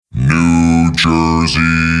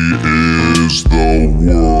Jersey is the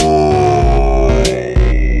world.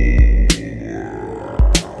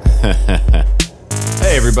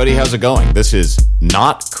 Hey everybody, how's it going? This is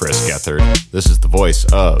not Chris Gethard. This is the voice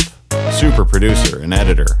of super producer and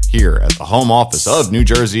editor here at the home office of New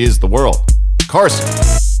Jersey is the World. Carson,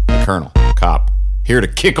 the Colonel, cop, here to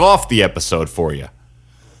kick off the episode for you.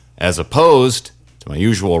 As opposed to my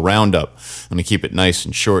usual roundup, I'm going to keep it nice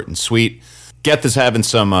and short and sweet. Geth is having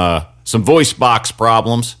some voice box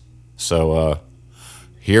problems, so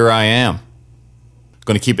here I am.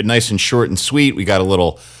 Going to keep it nice and short and sweet. We got a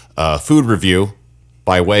little food review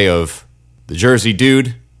by way of the Jersey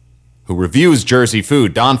dude who reviews Jersey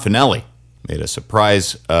food, Don Finelli. Made a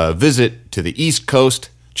surprise visit to the East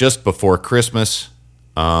Coast just before Christmas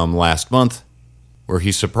last month, where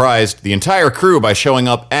he surprised the entire crew by showing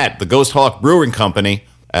up at the Ghost Hawk Brewing Company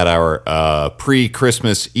at our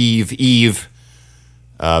pre-Christmas Eve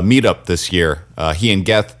meetup this year. He and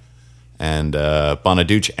Geth and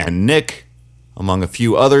Bonaduce and Nick, among a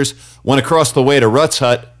few others, went across the way to Rutt's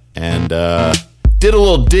hut and did a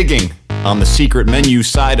little digging on the secret menu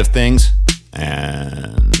side of things.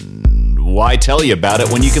 And why tell you about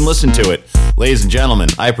it when you can listen to it? Ladies and gentlemen,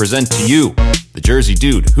 I present to you the Jersey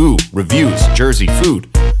dude who reviews Jersey food,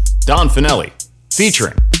 Don Finelli,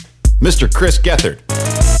 featuring Mr. Chris Gethard.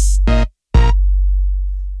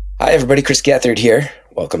 Hi everybody, Chris Gethard here.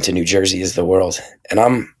 Welcome to New Jersey is the World. And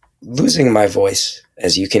I'm losing my voice,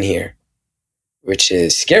 as you can hear, which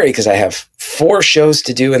is scary because I have 4 shows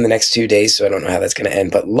to do in the next 2 days, so I don't know how that's going to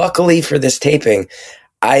end. But luckily for this taping,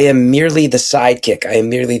 I am merely the sidekick. I am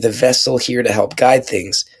merely the vessel here to help guide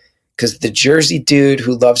things, because the Jersey dude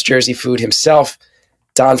who loves Jersey food himself,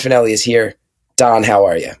 Don Finelli, is here. Don, how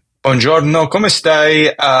are you? Buongiorno, come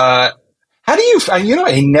stai? How do you,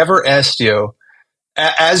 I never asked you,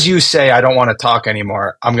 as you say, I don't want to talk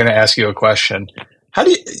anymore, I'm going to ask you a question.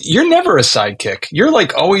 You're never a sidekick. You're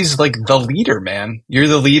like always like the leader, man. You're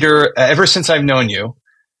the leader. Ever since I've known you,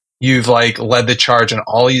 you've like led the charge on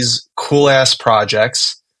all these cool ass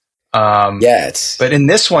projects. But in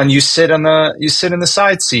this one, you sit in the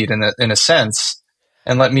side seat in a sense,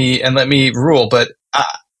 and let me rule. But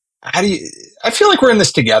how do you? I feel like we're in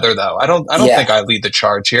this together, though. I don't think I lead the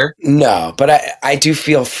charge here. No, but I do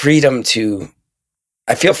feel freedom to.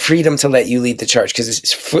 I feel freedom to let you lead the charge, because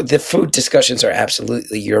the food discussions are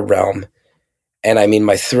absolutely your realm. And I mean,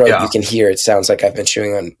 my throat, you can hear, it sounds like I've been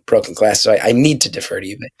chewing on broken glass, so I need to defer to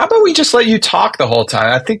you. How about we just let you talk the whole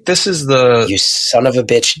time? I think this is the... You son of a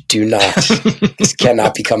bitch, do not. This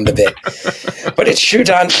cannot become the bit. But it's true,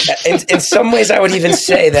 Don. In some ways, I would even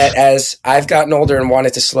say that as I've gotten older and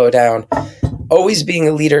wanted to slow down, always being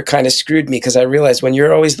a leader kind of screwed me, because I realized when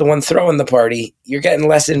you're always the one throwing the party, you're getting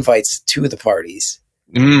less invites to the parties.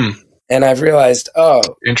 Mm. And I've realized,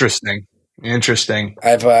 Interesting.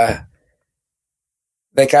 I've...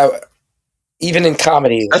 even in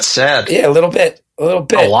comedy. That's sad. Yeah, a little bit. A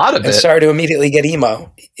lot of it. I'm sorry to immediately get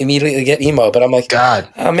emo, but I'm like,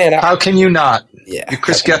 God. Oh man. How can you not? Yeah. You're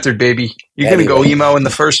Chris Gethard, baby. You're going to go emo in the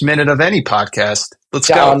first minute of any podcast. Let's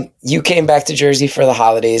go. You came back to Jersey for the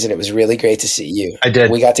holidays, and it was really great to see you. I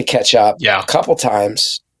did. We got to catch up a couple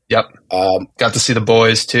times. Yep. Got to see the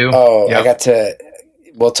boys too. Yep.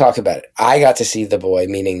 We'll talk about it. I got to see the boy,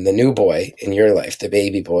 meaning the new boy in your life, the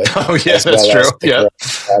baby boy. Oh, yeah, that's true. Yeah.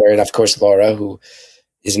 And of course, Laura, who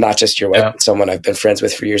is not just your wife, but someone I've been friends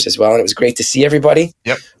with for years as well. And it was great to see everybody.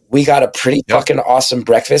 Yep. We got a pretty fucking awesome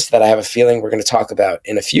breakfast that I have a feeling we're going to talk about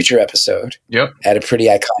in a future episode. Yep. At a pretty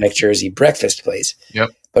iconic Jersey breakfast place. Yep.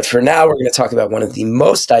 But for now, we're going to talk about one of the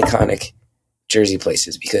most iconic Jersey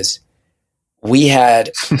places, because we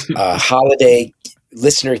had a holiday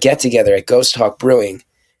listener get together at Ghost Hawk Brewing.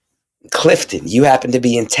 Clifton, you happened to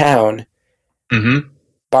be in town. Mm-hmm.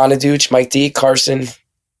 Bonaduce, Mike D, Carson,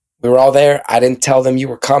 we were all there. I didn't tell them you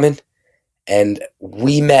were coming. And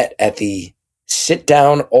we met at the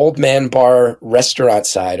sit-down old man bar restaurant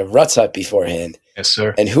side of Rutt's hut beforehand. Yes,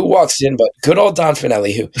 sir. And who walks in but good old Don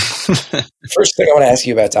Finelli, who... First thing I want to ask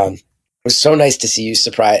you about, Don, it was so nice to see you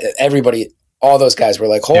surprise everybody. All those guys were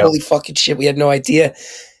like, holy fucking shit, we had no idea.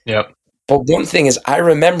 Yep. But one thing is, I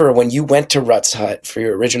remember when you went to Rutt's hut for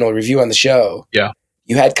your original review on the show,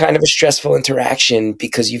 you had kind of a stressful interaction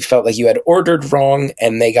because you felt like you had ordered wrong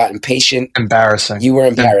and they got impatient. Embarrassing. You were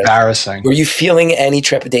embarrassed. Embarrassing. Were you feeling any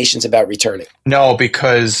trepidations about returning? No,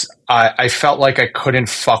 because I felt like I couldn't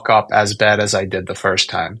fuck up as bad as I did the first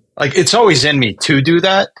time. Like, it's always in me to do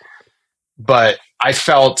that, but I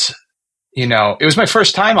felt, it was my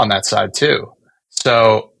first time on that side too.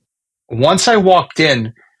 So once I walked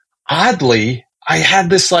in, oddly, I had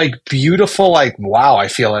this like beautiful, like, wow, I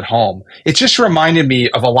feel at home. It just reminded me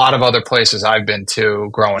of a lot of other places I've been to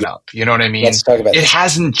growing up. You know what I mean? Let's talk about it. this.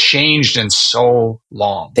 Hasn't changed in so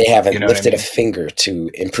long. They haven't You know what I lifted a mean? finger to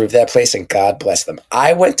improve that place, and God bless them.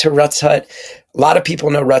 I went to Rutt's Hut. A lot of people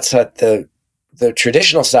know Rutt's Hut. The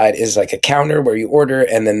traditional side is like a counter where you order,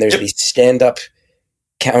 and then there's these stand-up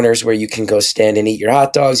counters where you can go stand and eat your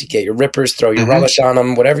hot dogs. You get your rippers, throw your relish on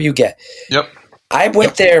them, whatever you get. Yep. I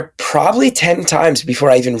went there probably 10 times before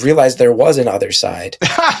I even realized there was an other side.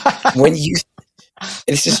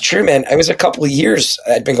 This is true, man. It was a couple of years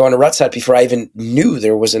I'd been going to Rutt's Hut before I even knew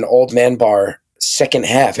there was an old man bar second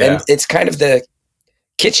half. Yeah. And it's kind of the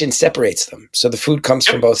kitchen separates them. So the food comes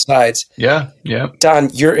from both sides. Yeah. Yeah. Don,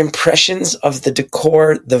 your impressions of the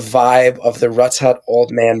decor, the vibe of the Rutt's Hut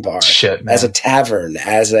old man bar Shit, man. as a tavern,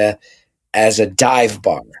 as a dive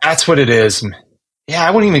bar. That's what it is. Yeah,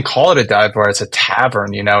 I wouldn't even call it a dive bar. It's a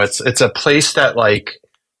tavern. You know, it's a place that like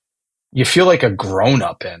you feel like a grown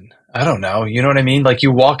up in. I don't know. You know what I mean? Like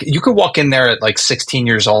you could walk in there at like 16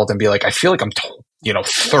 years old and be like, I feel like I'm,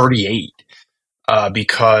 38.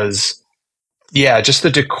 Because yeah, just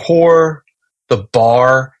the decor, the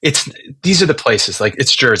bar. These are the places. Like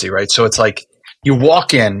it's Jersey, right? So it's like you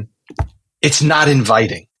walk in, it's not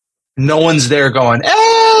inviting. No one's there going,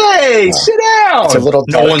 hey, sit down. It's a little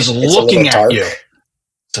dark. No one's looking at you.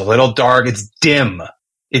 It's a little dark. It's dim.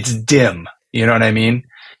 You know what I mean?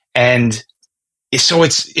 And so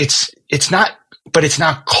it's not, but it's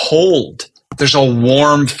not cold. There's a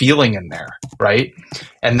warm feeling in there, right?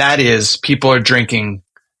 And that is people are drinking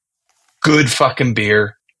good fucking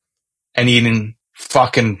beer and eating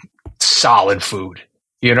fucking solid food.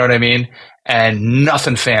 You know what I mean? And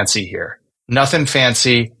nothing fancy here. Nothing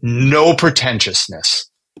fancy. No pretentiousness.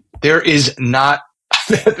 There is not,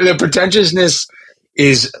 the pretentiousness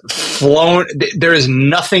is flown. There is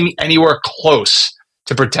nothing anywhere close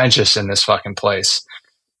to pretentious in this fucking place.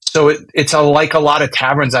 So it's like a lot of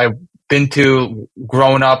taverns I've been to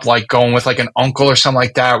growing up, like going with like an uncle or something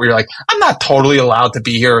like that, where you're like, I'm not totally allowed to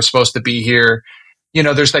be here or supposed to be here. You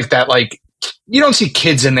know, there's like that, like, you don't see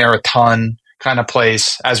kids in there a ton kind of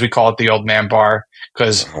place, as we call it, the old man bar.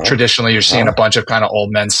 Because traditionally you're seeing a bunch of kind of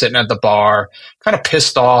old men sitting at the bar, kind of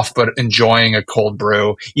pissed off, but enjoying a cold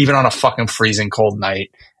brew, even on a fucking freezing cold night.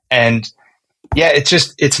 And yeah,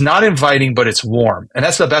 it's not inviting, but it's warm. And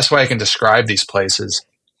that's the best way I can describe these places.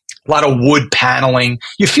 A lot of wood paneling.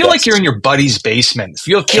 You feel like you're in your buddy's basement.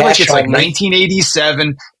 You feel like it's like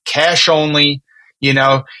 1987, cash only. You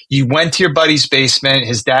know, you went to your buddy's basement.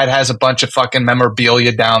 His dad has a bunch of fucking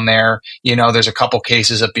memorabilia down there. You know, there's a couple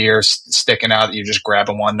cases of beer sticking out. You're just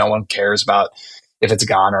grabbing one. No one cares about if it's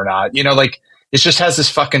gone or not. You know, like it just has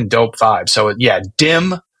this fucking dope vibe. So yeah,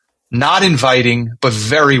 dim, not inviting, but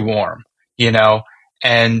very warm, you know,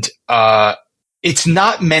 and, it's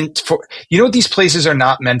not meant for, you know what these places are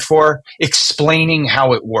not meant for? Explaining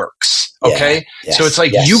how it works. Okay. Yeah, yes, so it's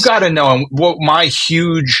like, you got to know what my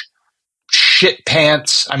huge shit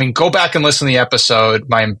pants. I mean, go back and listen to the episode,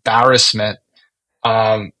 my embarrassment.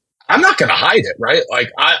 I'm not going to hide it, right? Like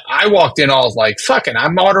I walked in all like, fucking,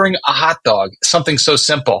 I'm ordering a hot dog, something so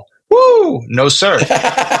simple. Woo! No, sir.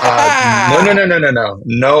 No.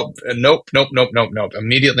 Nope.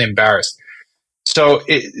 Immediately embarrassed. So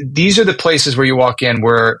these are the places where you walk in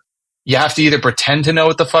where you have to either pretend to know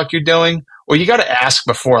what the fuck you're doing, or you got to ask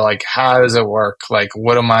before, like, how does it work? Like,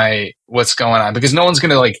 what's going on? Because no one's going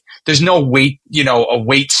to like, there's no wait, a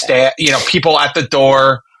wait staff, people at the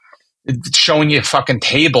door showing you fucking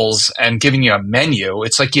tables and giving you a menu.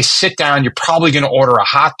 It's like you sit down, you're probably going to order a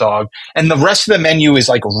hot dog, and the rest of the menu is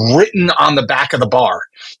like written on the back of the bar.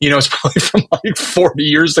 It's probably from like 40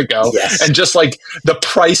 years ago. Yes. And just like the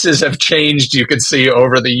prices have changed, you can see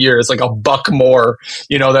over the years, like $1 more,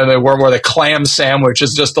 than they were, where the clam sandwich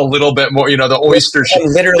is just a little bit more, the oyster.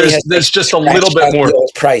 Literally there's just a little bit more the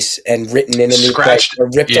old price and written in a new price, or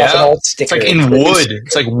ripped off an old sticker. It's like in wood.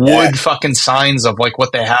 It's like wood fucking signs of like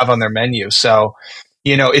what they have on their menu. So,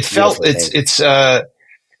 it felt it's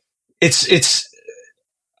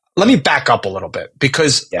let me back up a little bit,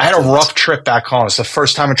 because I had a rough trip back home. It's the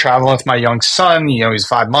first time I'm traveling with my young son. He's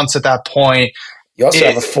 5 months at that point. You also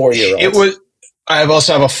have a 4-year-old. I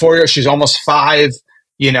also have a 4-year. She's almost 5.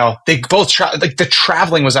 They both like the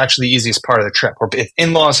traveling was actually the easiest part of the trip. We're at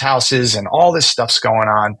in-laws' houses and all this stuff's going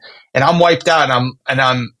on, and I'm wiped out.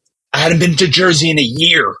 I hadn't been to Jersey in a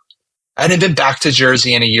year. I hadn't been back to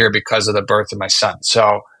Jersey in a year because of the birth of my son.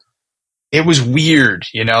 So it was weird,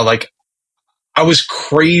 like I was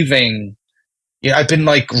craving, I've been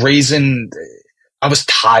like I was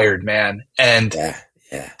tired, man. And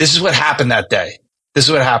this is what happened that day.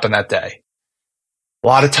 A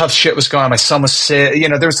lot of tough shit was going on. My son was sick. You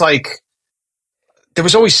know, there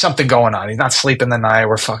was always something going on. He's not sleeping the night.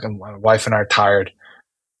 My wife and I are tired.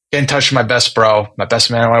 Get in touch with my best bro, my best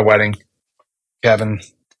man at my wedding, Kevin.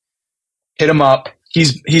 Hit him up.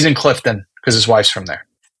 He's in Clifton because his wife's from there.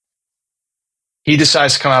 He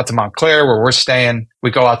decides to come out to Montclair where we're staying. We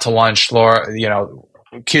go out to lunch. Laura, you know,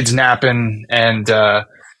 kids napping, and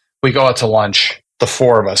we go out to lunch. The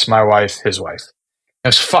four of us, my wife, his wife. It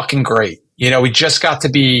was fucking great. You know, we just got to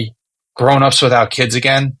be grown-ups without kids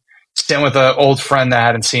again, sitting with an old friend that I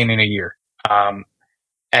hadn't seen in a year,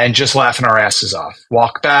 and just laughing our asses off.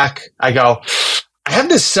 Walk back. I go, I have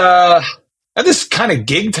this kind of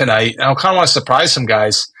gig tonight, and I kind of want to surprise some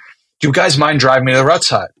guys. Do you guys mind driving me to the Rutt's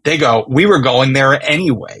hut? They go, we were going there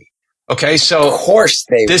anyway. Okay, so Of course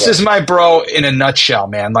they this would. is my bro in a nutshell,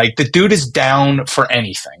 man. Like, the dude is down for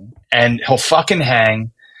anything, and he'll fucking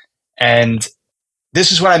hang. And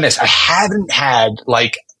this is what I miss. I haven't had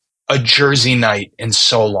like a Jersey night in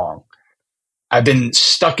so long. I've been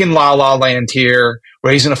stuck in La La Land here,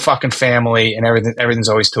 raising a fucking family, and everything's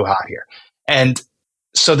always too hot here. And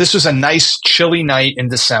so this was a nice chilly night in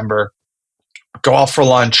December. Go out for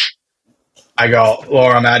lunch. I go,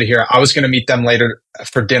 Laura, I'm out of here. I was going to meet them later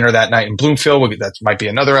for dinner that night in Bloomfield. That might be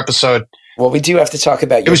another episode. Well, we do have to talk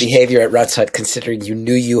about your behavior at Rutt's Hut, considering you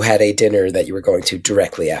knew you had a dinner that you were going to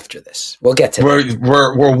directly after this. We'll get to that.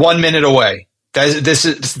 We're 1 minute away. This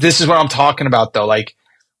is what I'm talking about, though. Like,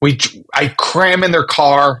 I cram in their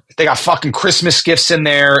car. They got fucking Christmas gifts in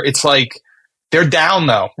there. It's like they're down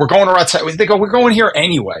though. We're going to Rutt's Hut. They go, we're going here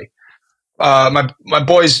anyway. My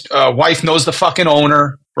boy's wife knows the fucking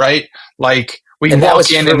owner, right? Like, we and that walk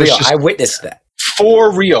was in for and real. it's just I witnessed that.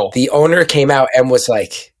 for real. The owner came out and was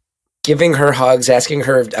like giving her hugs, asking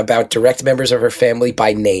her about direct members of her family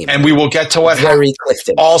by name. And we will get to what Very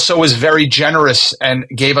Clifton. Also was very generous and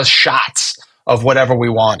gave us shots of whatever we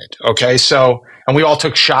wanted. Okay. So, and we all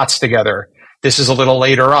took shots together. This is a little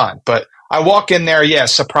later on, but I walk in there. Yeah.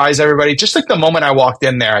 Surprise everybody. Just like the moment I walked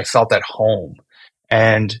in there, I felt at home,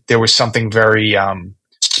 and there was something very,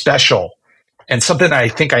 special and something I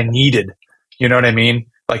think I needed. You know what I mean?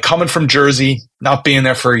 Like, coming from Jersey, not being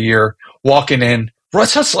there for a year, walking in.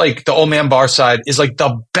 Rutt's Hut's, like, the Old Man Bar side is like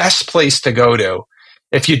the best place to go to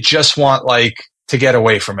if you just want, like, to get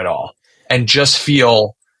away from it all and just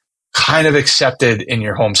feel kind of accepted in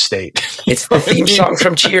your home state. It's the theme song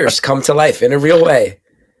from Cheers come to life in a real way.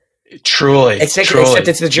 Truly. Except You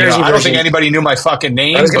it's the know, Jersey version. I don't think anybody knew my fucking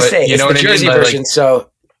name. I was going to say, you it's know the what Jersey I mean? version, Like, so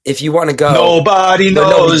if you want to go. nobody but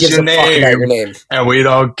nobody knows gives your a fuck about your name, name. and we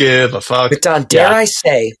don't give a fuck. But Don, dare I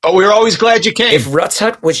say, But we were always glad you came. if Rutt's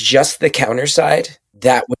Hut was just the counter side,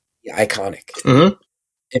 that would be iconic. Mhm.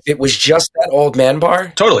 If it was just that Old Man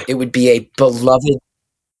Bar, Totally. it would be a beloved.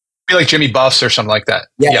 Be like Jimmy Buffs or something like that.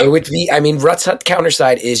 Yeah, it would be. I mean, Rutt's Hut counter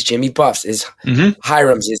side is Jimmy Buffs, is Mhm.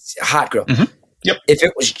 Hiram's, is Hot Grill. Mhm. Yep. If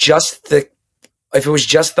it was just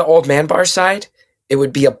the Old Man Bar side, it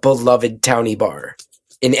would be a beloved townie bar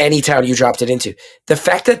in any town you dropped it into. The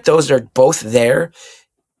fact that those are both there,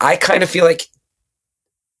 I kind of feel like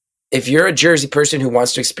if you're a Jersey person who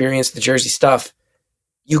wants to experience the Jersey stuff,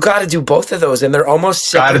 you got to do both of those, and they're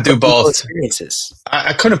almost Gotta separate do both. experiences.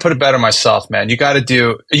 I couldn't put it better myself, man. You can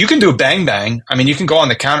do Bang Bang. I mean, you can go to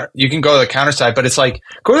the counter side, but it's like,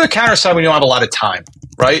 go to the counter side when you don't have a lot of time,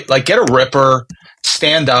 right? Like, get a Ripper,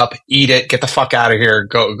 stand up, eat it, get the fuck out of here,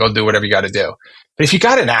 go do whatever you got to do. But if you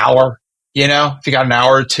got an hour, if you got an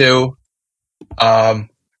hour or two,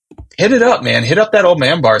 hit it up, man. Hit up that Old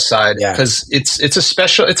Man Bar side, because it's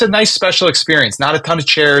a nice special experience. Not a ton of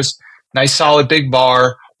chairs, nice solid big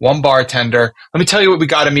bar, one bartender. Let me tell you what we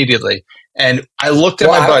got immediately. And I looked at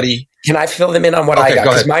my buddy. Can I fill them in on what I got?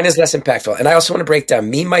 Because mine is less impactful. And I also want to break down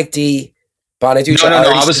me, Mike D, Bonaduce. No.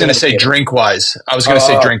 I was going to say drink wise. But Let's yes.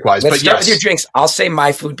 start with your drinks. I'll say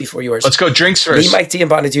my food before yours. Let's go drinks first. Me, Mike D, and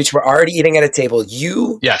Bonaduce were already eating at a table.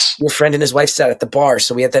 Your friend and his wife sat at the bar.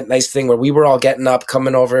 So we had that nice thing where we were all getting up,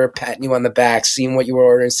 coming over, patting you on the back, seeing what you were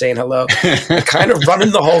ordering, saying hello. And kind of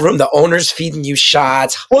running the whole room. The owner's feeding you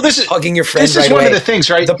shots. Well, this is hugging your friend. This is one of the things,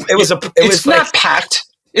 right? It's not packed.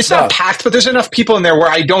 It's not packed, but there's enough people in there where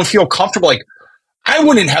I don't feel comfortable. Like, I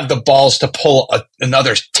wouldn't have the balls to pull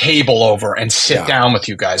another table over and sit down with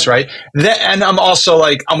you guys, right? And I'm also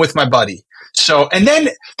like, I'm with my buddy. So, and then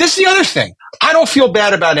this is the other thing. I don't feel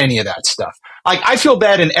bad about any of that stuff. Like, I feel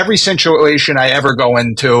bad in every situation I ever go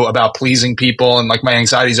into about pleasing people, and like my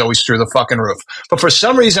anxiety is always through the fucking roof. But for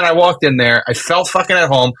some reason, I walked in there. I felt fucking at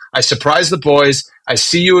home. I surprised the boys. I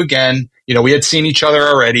see you again. We had seen each other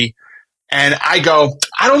already. And I go,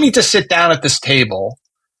 I don't need to sit down at this table.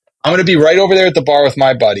 I'm going to be right over there at the bar with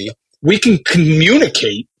my buddy. We can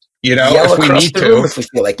communicate You know, Yell if we across need the to. room if we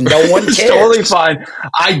feel like no one cares. It's totally fine.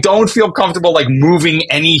 I don't feel comfortable like moving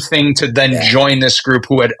anything to then join this group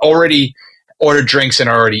who had already ordered drinks and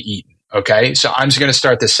already eaten. Okay, so I'm just going to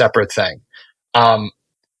start this separate thing.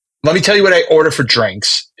 Let me tell you what I order for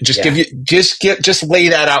drinks. Just lay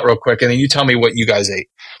that out real quick, and then you tell me what you guys ate.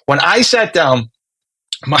 When I sat down,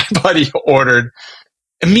 my buddy ordered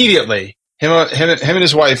immediately. Him and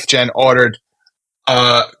his wife Jen ordered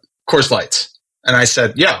Coors Lights. And I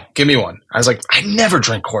said, yeah, give me one. I was like, I never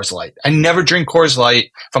drink Coors Light. I never drink Coors Light.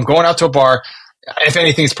 If I'm going out to a bar, if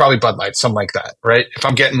anything, it's probably Bud Light, something like that, right? If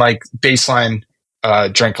I'm getting like baseline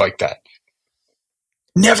drink like that.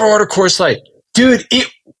 Never order Coors Light. Dude,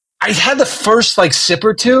 I had the first like sip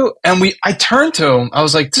or two, and I turned to him. I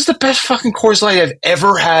was like, this is the best fucking Coors Light I've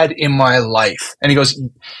ever had in my life. And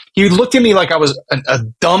he looked at me like I was a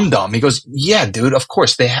dum-dum. He goes, yeah, dude, of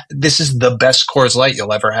course. This is the best Coors Light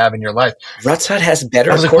you'll ever have in your life. Rutt's Hut has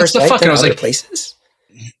better Coors Light than other like, places?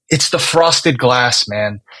 It's the frosted glass,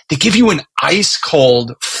 man. They give you an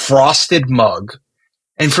ice-cold frosted mug.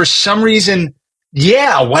 And for some reason,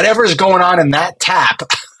 whatever's going on in that tap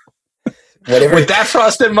 – with that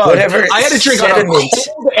frosted mug, I had to drink on a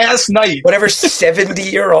cold-ass night. Whatever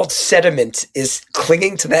 70-year-old sediment is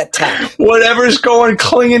clinging to that tap. Whatever's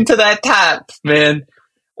clinging to that tap, man.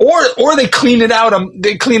 Or they clean it out.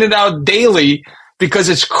 They clean it out daily because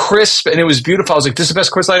it's crisp and it was beautiful. I was like, this is the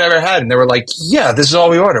best Coors Light I ever had. And they were like, yeah, this is all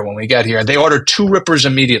we order when we get here. They ordered 2 rippers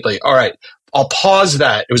immediately. All right, I'll pause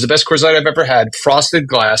that. It was the best Coors Light I've ever had. Frosted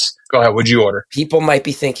glass. Go ahead. What'd you order? People might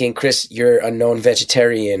be thinking, Chris, you're a known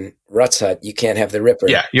vegetarian. Rutt's Hut, you can't have the Ripper.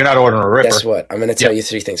 Yeah, you're not ordering a Ripper. Guess what? I'm going to tell you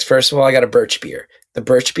 3 things. First of all, I got a birch beer. The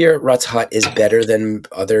birch beer at Rutt's Hut is better than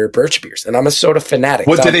other birch beers. And I'm a soda fanatic.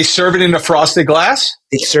 What, do they serve it in a frosted glass?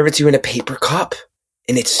 They serve it to you in a paper cup.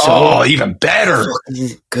 And it's so even better.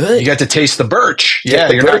 Good. You get to taste the birch. Yeah,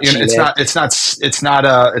 it's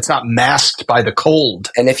not masked by the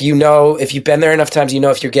cold. And if you've been there enough times,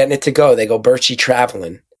 if you're getting it to go, they go birchy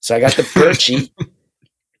traveling. So I got the birchy.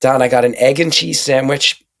 Don, I got an egg and cheese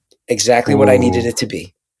sandwich. Exactly what I needed it to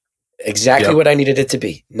be. Exactly what I needed it to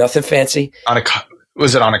be. Nothing fancy.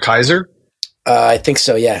 Was it on a Kaiser? I think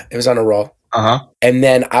so, yeah. It was on a roll. Uh-huh. And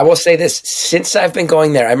then I will say this. Since I've been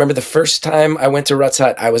going there, I remember the first time I went to Rutt's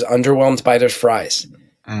Hut, I was underwhelmed by their fries.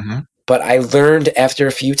 Mm-hmm. But I learned after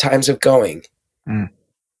a few times of going,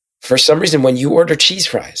 for some reason, when you order cheese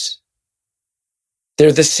fries,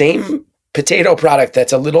 they're the same potato product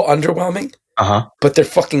that's a little underwhelming. Uh-huh. But they're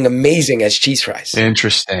fucking amazing as cheese fries.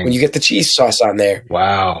 Interesting. When you get the cheese sauce on there,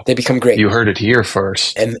 wow, they become great. You heard it here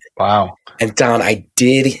first. And wow. And Don, I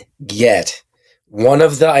did get one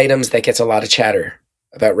of the items that gets a lot of chatter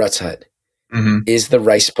about Rutt's Hut is the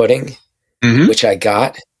rice pudding, which I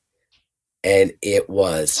got, and it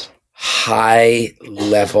was high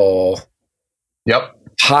level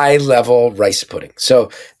rice pudding.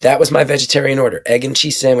 So that was my vegetarian order: egg and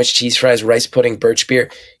cheese sandwich, cheese fries, rice pudding, birch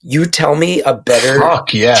beer. You tell me a better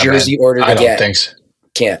Jersey order to get. I don't think so.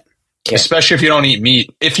 Can't. Especially if you don't eat meat.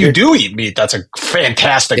 If you do eat meat, that's a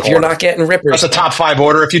fantastic order. If you're not getting rippers. That's a top 5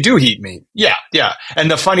 order if you do eat meat. Yeah, yeah. And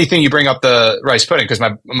the funny thing, you bring up the rice pudding, because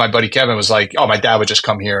my buddy Kevin was like, my dad would just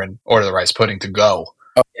come here and order the rice pudding to go.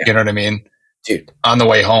 Oh, yeah. You know what I mean? Dude. On the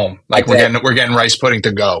way home. Like we're getting rice pudding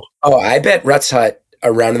to go. Oh, I bet Rutt's Hut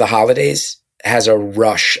around the holidays has a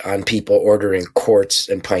rush on people ordering quarts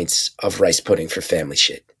and pints of rice pudding for family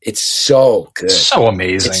shit. It's so good. So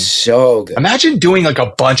amazing. It's so good. Imagine doing like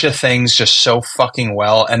a bunch of things just so fucking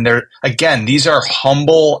well. And these are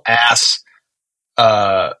humble ass,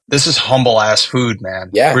 this is humble ass food, man.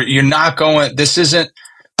 Yeah. You're not going,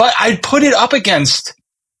 but I'd put it up against,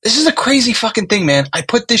 this is a crazy fucking thing, man. I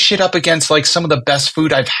put this shit up against like some of the best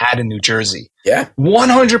food I've had in New Jersey. Yeah.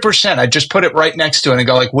 100%. I just put it right next to it and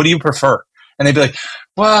go like, what do you prefer? And they'd be like,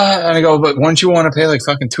 well, and I go, but wouldn't you want to pay like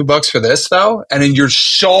fucking $2 for this though? And then you're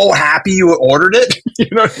so happy you ordered it. You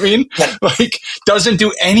know what I mean? Like doesn't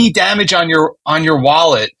do any damage on your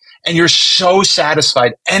wallet, and you're so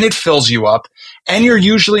satisfied, and it fills you up, and you're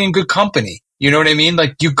usually in good company. You know what I mean?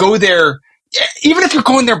 Like you go there, even if you're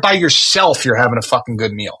going there by yourself, you're having a fucking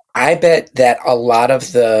good meal. I bet that a lot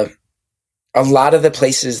of the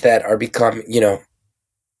places that are become,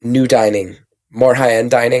 new dining, more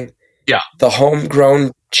high-end dining, yeah, the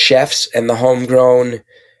homegrown chefs and the homegrown,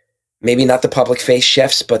 maybe not the public face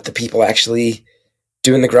chefs, but the people actually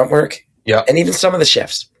doing the grunt work. Yeah. And even some of the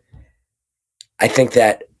chefs. I think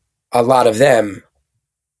that a lot of them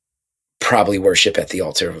probably worship at the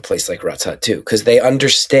altar of a place like Rutt's Hut too, because they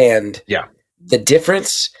understand the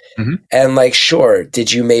difference. Mm-hmm. And like, sure, can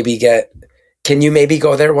you maybe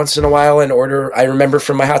go there once in a while and order? I remember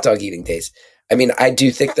from my hot dog eating days, I mean, I do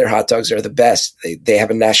think their hot dogs are the best. They have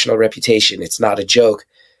a national reputation. It's not a joke.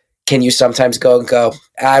 Can you sometimes go,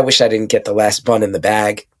 I wish I didn't get the last bun in the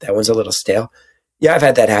bag. That one's a little stale. Yeah, I've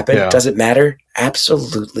had that happen. Yeah. Does it matter?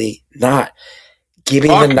 Absolutely not. Give me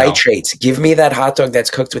Fuck the no. nitrates. Give me that hot dog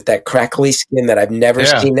that's cooked with that crackly skin that I've never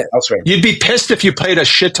seen elsewhere. You'd be pissed if you paid a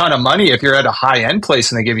shit ton of money if you're at a high-end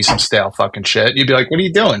place and they give you some stale fucking shit. You'd be like, what are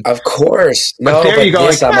you doing? Of course. But there you go.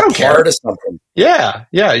 This, like, I I'm don't a part care. of something. Yeah.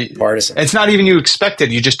 Part of something. It's not even you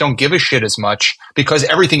expected. You just don't give a shit as much because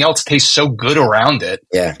everything else tastes so good around it.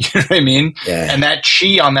 Yeah. You know what I mean? Yeah. And that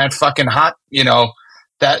chi on that fucking hot,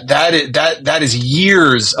 that is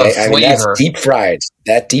years of I mean, that's flavor. deep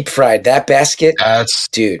fried. That basket.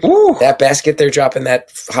 Dude, Ooh. that basket they're dropping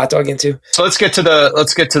that hot dog into. So let's get to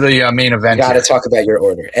the main event. Got to here. talk about your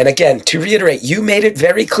order. And again, to reiterate, you made it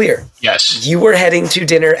very clear. Yes. You were heading to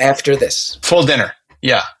dinner after this. Full dinner.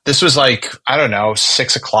 Yeah. This was like, I don't know,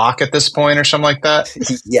 6:00 at this point or something like that.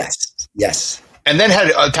 Yes. And then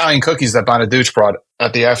had Italian cookies that Bonaduce brought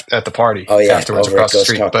at the party. Oh yeah, afterwards over across at the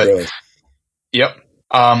street. Talk, But really. yep.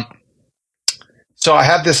 So I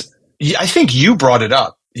have this. I think you brought it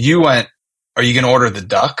up. You went, "Are you going to order the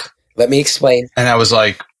duck?" Let me explain. And I was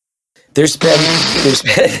like, There's been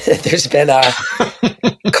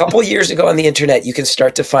a couple years ago on the internet, you can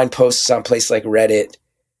start to find posts on places like Reddit,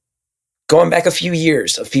 going back a few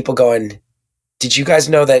years of people going, did you guys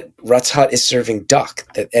know that Rutt's Hut is serving duck?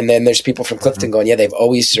 And then there's people from Clifton going, yeah, they've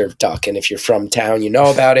always served duck. And if you're from town, you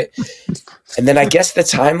know about it. And then I guess the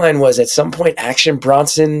timeline was at some point, Action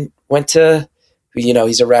Bronson went to,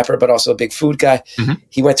 he's a rapper, but also a big food guy. Mm-hmm.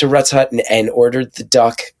 He went to Rutt's Hut and ordered the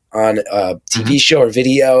duck on a TV show or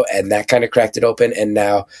video, and that kind of cracked it open. And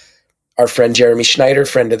now our friend Jeremy Schneider,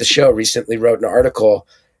 friend of the show, recently wrote an article,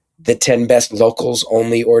 the 10 best locals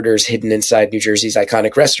only orders hidden inside New Jersey's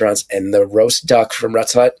iconic restaurants, and the roast duck from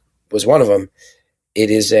Rutt's Hut was one of them.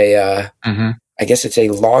 It is I guess it's a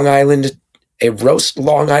roast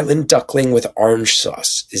Long Island duckling with orange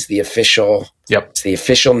sauce is the official. Yep. It's the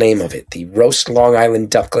official name of it. The roast Long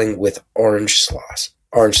Island duckling with orange sauce.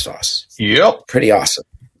 Yep. Pretty awesome.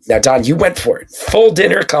 Now, Don, you went for it. Full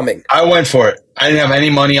dinner coming. I went for it. I didn't have any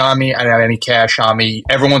money on me. I didn't have any cash on me.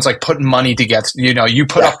 Everyone's like putting money to get, you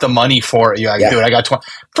put up the money for it. You're like, dude, I got 20.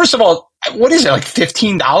 First of all, what is it? Like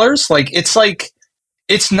 $15?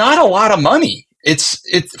 It's not a lot of money. It's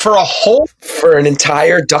for an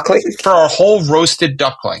entire duckling, for a whole roasted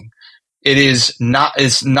duckling. It's not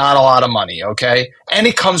a lot of money. Okay. And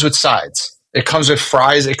it comes with sides. It comes with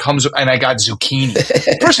fries. And I got zucchini.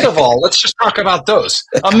 First of all, let's just talk about those.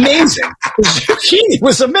 Amazing. The zucchini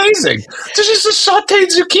was amazing. This is the sauteed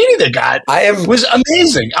zucchini they got. Was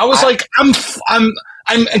amazing. I was like, I'm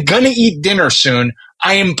gonna eat dinner soon.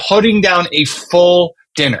 I am putting down a full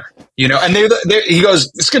dinner, and he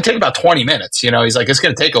goes, it's going to take about 20 minutes. He's like, it's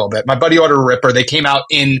going to take a little bit. My buddy ordered a Ripper. They came out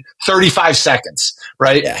in 35 seconds,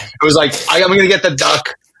 right? Yeah. It was like, I'm going to get the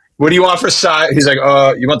duck. What do you want for side? He's like,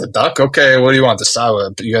 you want the duck? Okay. What do you want the side?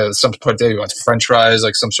 You got some potato. You want French fries,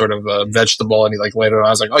 like some sort of vegetable. And he later on,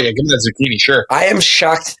 I was like, oh yeah, give me that zucchini. Sure. I am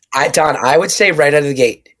shocked. Don, I would say right out of the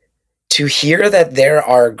gate, to hear that there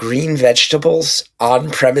are green vegetables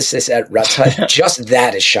on premises at Rutt's Hut, just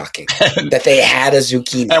that is shocking. That they had a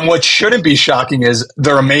zucchini. And what shouldn't be shocking is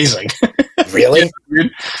they're amazing. Really?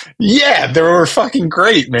 Yeah, they were fucking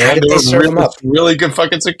great, man. How did they serve them up? Really good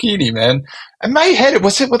fucking zucchini, man. In my head,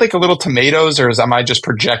 was it with like a little tomatoes, or am I just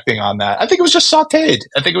projecting on that? I think it was just sauteed.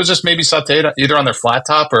 I think it was just maybe sauteed either on their flat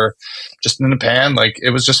top or just in the pan. Like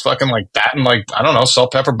it was just fucking like that and like, I don't know,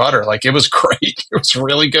 salt, pepper, butter. Like it was great. It was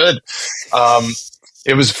really good.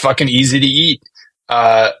 It was fucking easy to eat.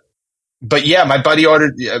 But yeah, my buddy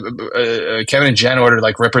ordered, Kevin and Jen ordered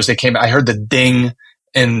like Rippers. They came, I heard the ding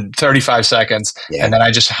in 35 seconds and then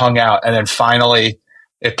I just hung out, and then finally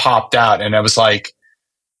it popped out, and I was like,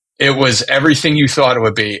 it was everything you thought it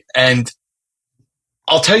would be. And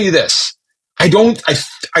I'll tell you this, I don't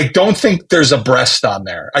think there's a breast on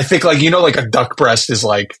there. I think like a duck breast is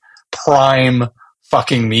like prime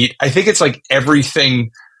fucking meat. I think it's like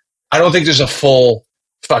everything. I don't think there's a full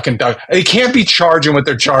fucking duck. They can't be charging what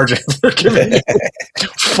they're charging. They're giving you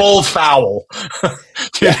full foul. Do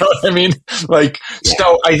you know what I mean?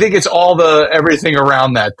 So I think it's all everything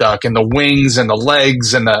around that duck, and the wings and the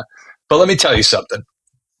legs but let me tell you something.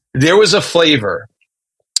 There was a flavor.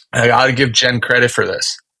 I got to give Jen credit for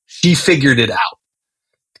this. She figured it out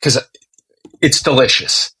because it's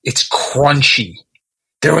delicious. It's crunchy.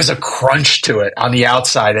 There was a crunch to it on the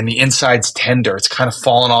outside, and the inside's tender. It's kind of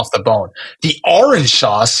falling off the bone. The orange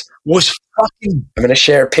sauce was fucking I'm going to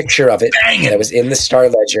share a picture of it banging. that was in the Star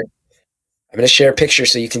Ledger. I'm going to share a picture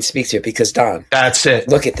so you can speak to it because, Don, That's it.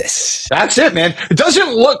 look at this. That's it, man. It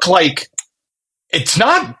doesn't look like it's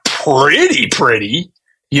not pretty.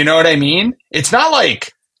 You know what I mean? It's not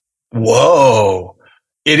like, whoa.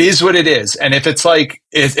 It is what it is. And if it's like,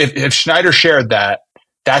 if Schneider shared that,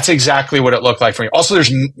 that's exactly what it looked like for me. Also,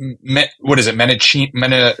 there's, what is it?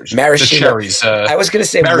 The cherries. I was going to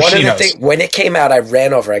say, one of the maraschinos. things, when it came out, I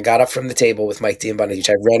ran over. I got up from the table with Mike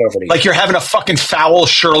D'Imbondici. I ran over to you. Like you're having a fucking foul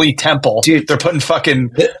Shirley Temple. Dude. They're putting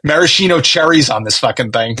fucking maraschino cherries on this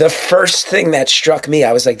fucking thing. The first thing that struck me,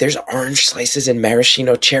 I was like, there's orange slices and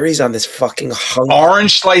maraschino cherries on this fucking hunk.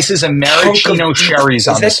 Orange slices and maraschino cherries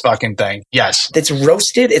on this fucking thing. Yes. That's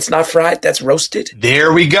roasted? It's not fried? That's roasted?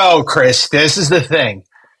 There we go, Chris. This is the thing.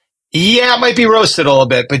 Yeah, it might be roasted a little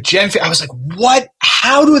bit, but I was like, what?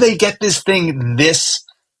 How do they get this thing this,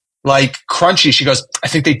 like, crunchy? She goes, I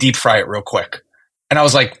think they deep fry it real quick. And I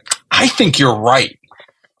was like, I think you're right.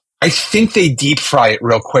 I think they deep fry it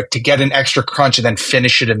real quick to get an extra crunch and then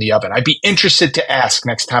finish it in the oven. I'd be interested to ask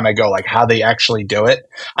next time I go, like, how they actually do it.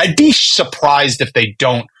 I'd be surprised if they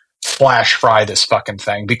don't flash fry this fucking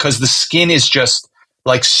thing because the skin is just,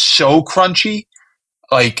 like, so crunchy.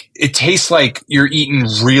 Like, it tastes like you're eating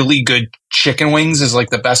really good chicken wings is like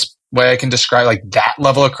the best way I can describe like that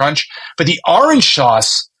level of crunch. But the orange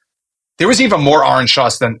sauce, there was even more orange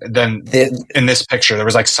sauce than in this picture. There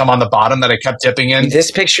was like some on the bottom that I kept dipping in.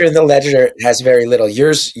 This picture in the ledger has very little.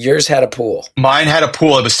 Yours had a pool. Mine had a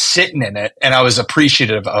pool. It was sitting in it, and I was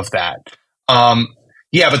appreciative of that.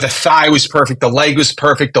 Yeah, but the thigh was perfect. The leg was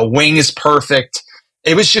perfect. The wing is perfect.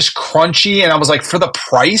 It was just crunchy, and I was like, for the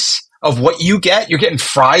price of what you're getting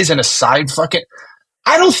fries and a side fucking.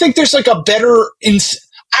 I don't think there's like a better.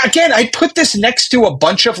 Again, I put this next to a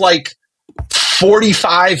bunch of like $45,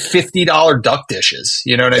 $50 duck dishes.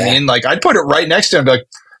 You know what I mean? Like I'd put it right next to it and be like,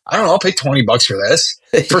 I don't know, I'll pay $20 for this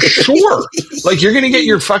for sure. Like you're going to get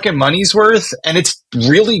your fucking money's worth and it's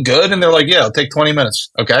really good. And they're like, yeah, it'll take 20 minutes.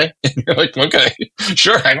 Okay. And you're like, okay,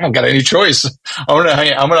 sure. I don't got any choice. I'm going to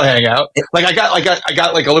hang out. Like I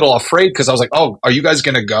got like a little afraid cause I was like, oh, are you guys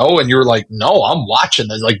going to go? And you were like, no, I'm watching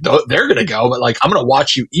this. Like they're going to go, but like, I'm going to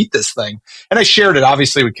watch you eat this thing. And I shared it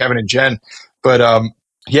obviously with Kevin and Jen, but,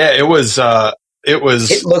 yeah, it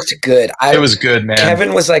looked good. It was good, man.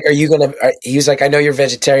 Kevin was like, he was like, I know you're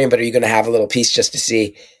vegetarian, but are you going to have a little piece just to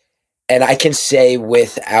see? And I can say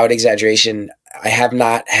without exaggeration, I have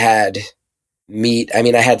not had meat. I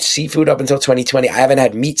mean, I had seafood up until 2020. I haven't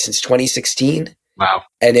had meat since 2016. Wow.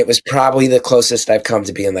 And it was probably the closest I've come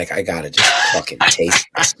to being like, I got to just fucking taste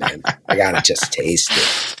this, man. I got to just taste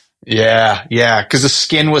it. Yeah, because the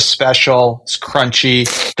skin was special. It's crunchy.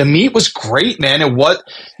 The meat was great, man. And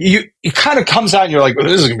it kind of comes out and you're like, oh,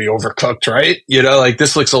 this is gonna be overcooked, right? You know, like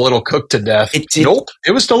this looks a little cooked to death. Nope,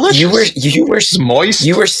 it was delicious. You were moist.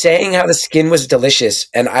 You were saying how the skin was delicious,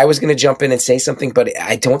 and I was gonna jump in and say something, but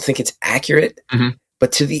I don't think it's accurate. Mm-hmm.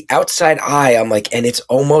 But to the outside eye, I'm like, and it's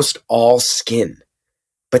almost all skin,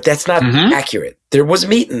 but that's not accurate. There was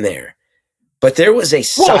meat in there. But there was a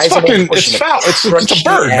sizable it's foul. It's a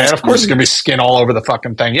bird, man. Of course, it's gonna be skin all over the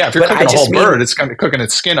fucking thing. Yeah, if you're cooking a whole bird, it's gonna be cooking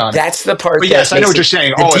its skin on. That's the part. But yes, I know what you're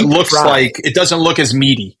saying. Oh, it looks like it doesn't look as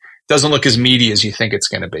meaty. Doesn't look as meaty as you think it's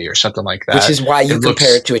gonna be, or something like that. Which is why you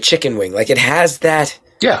compare it to a chicken wing. Like it has that.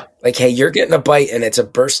 Yeah. Like, hey, you're getting a bite, and it's a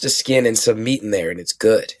burst of skin and some meat in there, and it's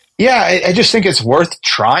good. Yeah, I just think it's worth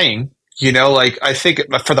trying. You know, like I think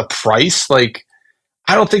for the price, like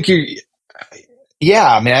I don't think you.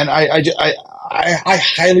 Yeah, man. I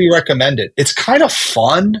highly recommend it. It's kind of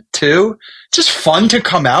fun too. Just fun to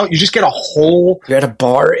come out. You just get a whole. You're at a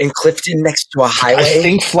bar in Clifton next to a highway. I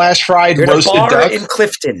think flash fried you're roasted at a bar duck in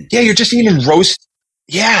Clifton. Yeah, you're just eating roast.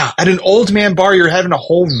 Yeah, at an old man bar, you're having a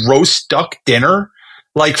whole roast duck dinner,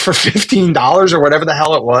 like for $15 or whatever the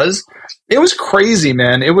hell it was. It was crazy,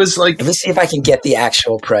 man. It was like. Let me see if I can get the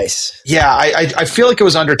actual price. Yeah, I feel like it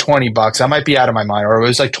was under $20. I might be out of my mind, or it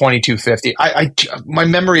was like $22.50. My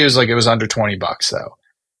memory is like it was under $20 though,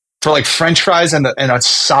 for like French fries and a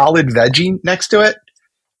solid veggie next to it.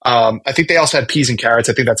 I think they also had peas and carrots.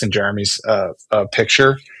 I think that's in Jeremy's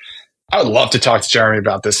picture. I would love to talk to Jeremy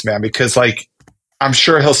about this, man, because like I'm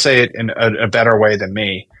sure he'll say it in a better way than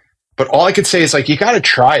me. But all I could say is like you got to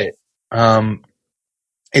try it.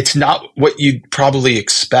 It's not what you'd probably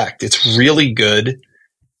expect. It's really good.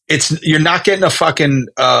 You're not getting a fucking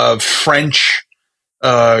French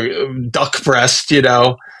duck breast, you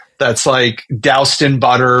know, that's like doused in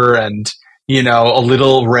butter and, you know, a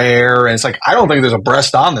little rare. And it's like, I don't think there's a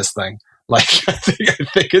breast on this thing. Like, I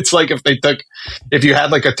think it's like if you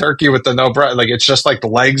had like a turkey with the no breast, like it's just like the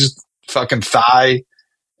legs, fucking thigh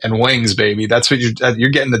and wings, baby. That's what you're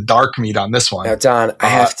getting the dark meat on this one. Now, Don, I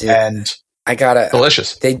have to. And I gotta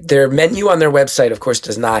delicious. Their menu on their website, of course,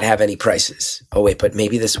 does not have any prices. Oh wait, but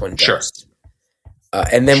maybe this one does. Sure.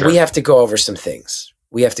 And then we have to go over some things.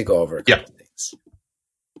 We have to go over a couple things.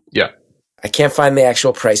 Yeah. I can't find the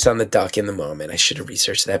actual price on the duck in the moment. I should have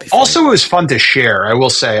researched that before. Also, it was fun to share. I will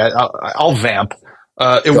say, I'll vamp.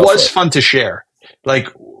 It was fun to share. Like,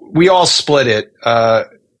 we all split it.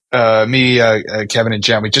 Me, Kevin, and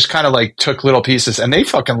Jen. We just kind of like took little pieces, and they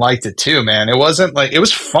fucking liked it too, man. It wasn't like, it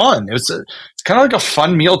was fun. It's kind of like a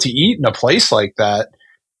fun meal to eat in a place like that.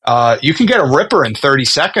 You can get a ripper in 30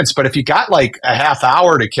 seconds, but if you got like a half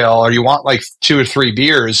hour to kill, or you want like 2 or 3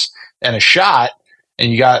 beers and a shot, and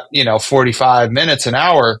you got, 45 minutes, an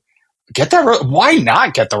hour, get that. Why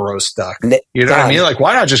not get the roast duck? You know what I mean? Like,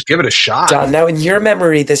 why not just give it a shot? Don, now in your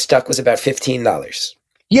memory, this duck was about $15.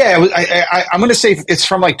 Yeah, I'm going to say it's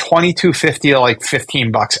from like $22.50 to like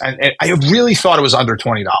 $15, and I really thought it was under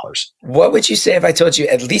 $20. What would you say if I told you,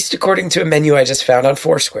 at least according to a menu I just found on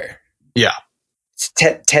Foursquare? Yeah. It's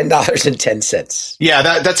 $10.10. Yeah,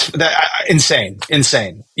 that's insane.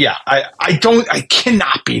 Yeah, I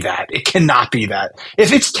cannot be that. It cannot be that.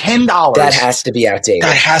 If it's $10, that has to be outdated.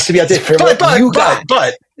 But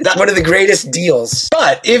that's one of the greatest deals.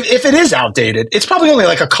 But if it is outdated, it's probably only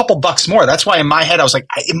like a couple bucks more. That's why in my head I was like,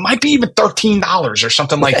 it might be even $13 or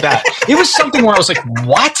something like that. It was something where I was like,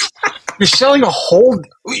 what? You're selling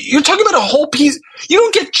you're talking about a whole piece. You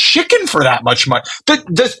don't get chicken for that much money.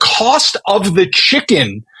 The cost of the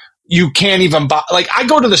chicken, you can't even buy. Like, I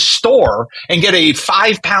go to the store and get a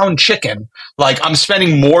 5-pound chicken. Like, I'm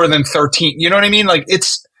spending more than 13. You know what I mean? Like, it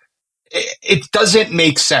doesn't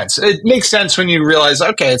make sense. It makes sense when you realize,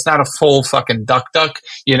 okay, it's not a full fucking duck.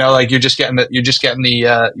 Like you're just getting the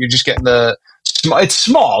it's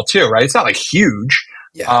small too, right? It's not like huge.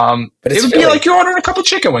 Yeah. But it would be like you're ordering a couple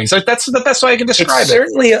chicken wings. Like, that's the best way I can describe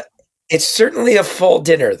it. It's certainly a full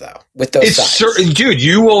dinner though, with those sides. Dude,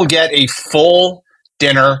 you will get a full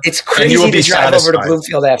dinner. It's crazy to drive over to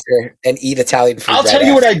Bloomfield after and eat Italian food. I'll tell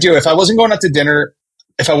you what I'd do if I wasn't going out to dinner.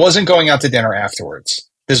 If I wasn't going out to dinner afterwards,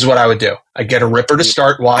 this is what I would do. I'd get a ripper to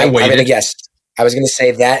start while I waited. I'm going to guess. I was going to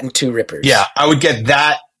say that and 2 rippers. Yeah, I would get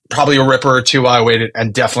that, probably a ripper or 2 while I waited,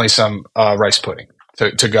 and definitely some rice pudding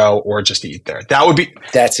to go or just to eat there. That would be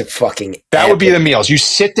the meals. You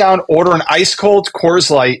sit down, order an ice cold Coors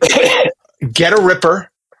Light, get a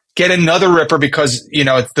ripper, get another ripper because,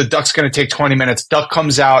 the duck's going to take 20 minutes. Duck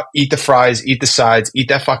comes out, eat the fries, eat the sides, eat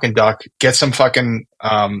that fucking duck, get some fucking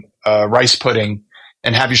rice pudding,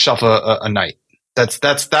 and have yourself a night.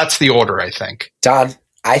 That's the order, I think. Don,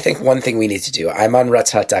 I think one thing we need to do, I'm on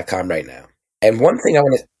rutshut.com right now. And one thing I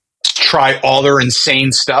want to try all their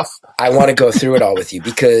insane stuff. I want to go through it all with you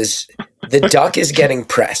because the duck is getting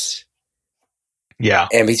press. Yeah.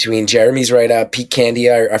 And between Jeremy's write-up, Pete Candy,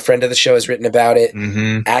 our friend of the show, has written about it.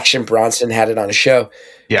 Mm-hmm. Action Bronson had it on a show.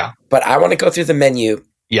 Yeah. But I want to go through the menu.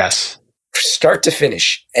 Yes. Start to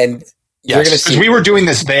finish. And you're going to see. Because we were doing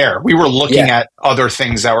this there. We were looking at other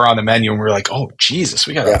things that were on the menu, and we were like, oh, Jesus,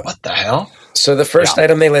 we got to, what the hell? So the first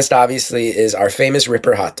item they list, obviously, is our famous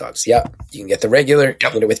Ripper hot dogs. Yep. You can get the regular, you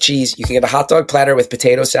can get it with cheese. You can get a hot dog platter with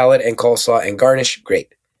potato salad and coleslaw and garnish.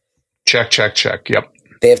 Great. Check. Yep.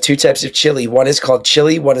 They have 2 types of chili. One is called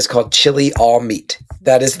chili. One is called chili all meat.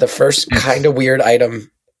 That is the first kind of weird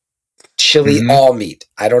item. Chili all meat.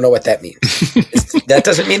 I don't know what that means. That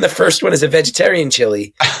doesn't mean the first one is a vegetarian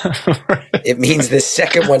chili. It means the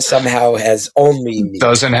second one somehow has only meat.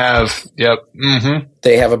 Doesn't have, yep. Mm-hmm.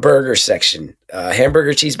 They have a burger section.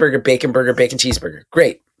 Hamburger, cheeseburger, bacon burger, bacon cheeseburger.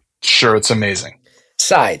 Great. Sure, it's amazing.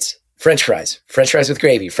 Sides. French fries with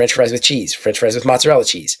gravy, French fries with cheese, French fries with mozzarella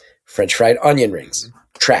cheese, French fried onion rings,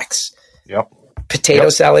 tracks. Yep. Potato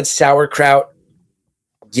salad, sauerkraut.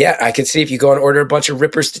 Yeah, I could see if you go and order a bunch of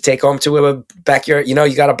rippers to take home to a backyard.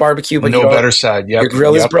 You got a barbecue, but no better side. Yep. Your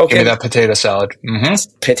grill is broken. Give me that potato salad.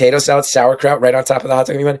 Mm-hmm. Potato salad, sauerkraut right on top of the hot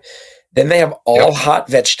dog. Then they have all hot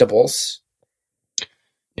vegetables,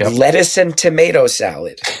 lettuce and tomato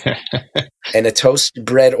salad, and a toast,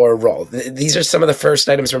 bread, or roll. These are some of the first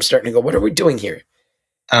items where I'm starting to go, what are we doing here?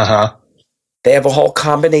 Uh-huh. They have a whole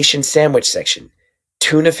combination sandwich section.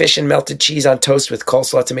 Tuna fish and melted cheese on toast with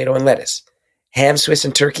coleslaw, tomato, and lettuce. Ham, Swiss,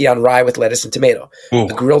 and turkey on rye with lettuce and tomato. Ooh.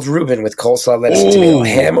 A grilled Reuben with coleslaw, lettuce, and tomato.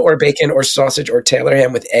 Ham or bacon or sausage or Taylor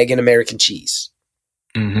ham with egg and American cheese.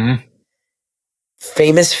 Mm-hmm.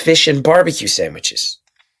 Famous fish and barbecue sandwiches.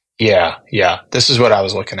 Yeah. This is what I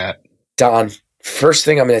was looking at. Don, first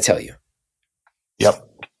thing I'm going to tell you. Yep.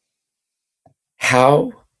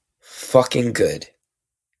 How fucking good,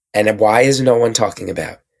 and why is no one talking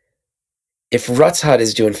about? If Rutt's Hut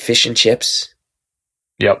is doing fish and chips.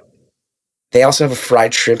 Yep. They also have a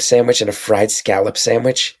fried shrimp sandwich and a fried scallop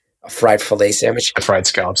sandwich. a fried filet sandwich, A fried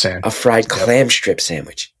scallop sandwich. a fried clam strip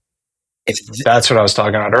sandwich. That's what I was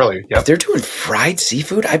talking about earlier. If Yep. they're doing fried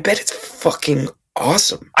seafood, I bet it's fucking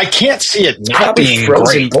awesome. I can't see it not Probably being frozen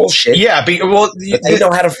great. bullshit. Yeah, But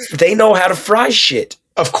they know how to fry shit.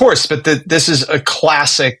 of course, but this is a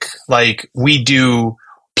classic, like,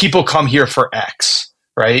 people come here for X,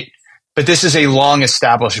 right? But this is a long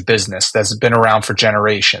established business that's been around for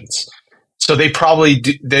generations. So they probably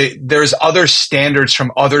there's other standards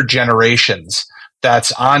from other generations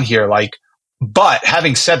that's on here. Like, but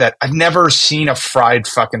having said that, I've never seen a fried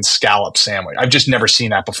fucking scallop sandwich. I've just never seen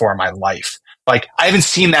that before in my life. Like, I haven't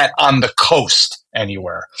seen that on the coast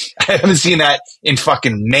anywhere. I haven't seen that in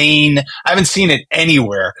fucking Maine. I haven't seen it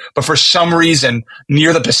anywhere. But for some reason,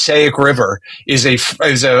 near the Passaic River is a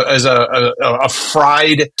fried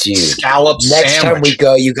scallop Next sandwich. time we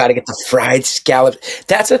go, you got to get the fried scallop.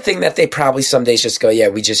 That's a thing that they probably some days just go, yeah,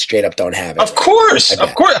 we just straight up don't have it. Of course.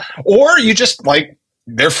 Or you just, like,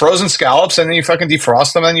 they're frozen scallops and then you fucking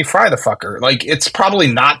defrost them and then you fry the fucker. Like, it's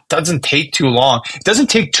probably doesn't take too long. It doesn't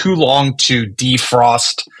take too long to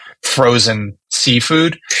defrost frozen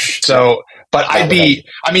seafood. So, but I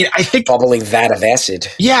think bubbling vat of acid.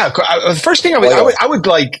 Yeah. The first thing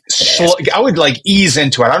I would ease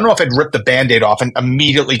into it. I don't know if I'd rip the Band-Aid off and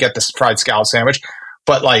immediately get this fried scallop sandwich,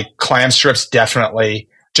 but like clam strips, definitely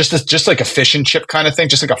just like a fish and chip kind of thing,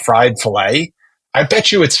 just like a fried filet. I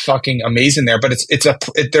bet you it's fucking amazing there, but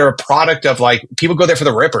they're a product of, like, people go there for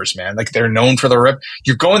the rippers, man. Like, they're known for the rip.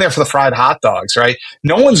 You're going there for the fried hot dogs, right?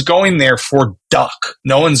 No one's going there for duck.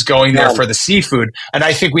 No one's going there for the seafood. And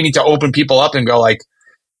I think we need to open people up and go, like,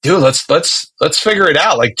 dude, let's figure it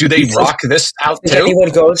out. Like, do they rock this out too? Do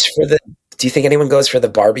you think anyone goes for the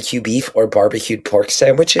barbecue beef or barbecued pork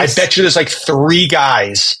sandwiches? I bet you there's like 3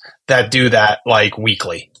 guys that do that, like,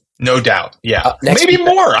 weekly. No doubt. Yeah. Maybe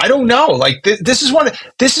more. I don't know. Like, this is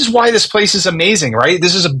why this place is amazing, right?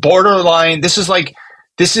 This is a borderline. This is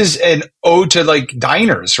an ode to, like,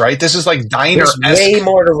 diners, right? This is like diner-esque. There's way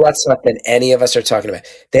more to Rutt's Hut than any of us are talking about.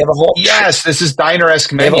 They have a whole this is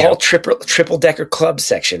diner-esque menu. They have a whole triple decker club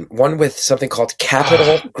section. One with something called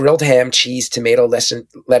Capital grilled ham, cheese, tomato,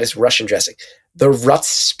 lettuce, Russian dressing. The Rutt's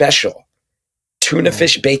special. Tuna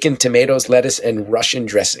fish, bacon, tomatoes, lettuce, and Russian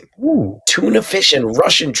dressing. Ooh. Tuna fish and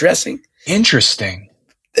Russian dressing? Interesting.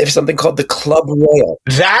 They have something called the Club Royal.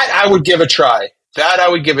 That I would give a try.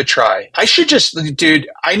 I should dude,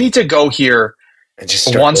 I need to go here and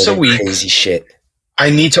just once a week. Crazy shit. I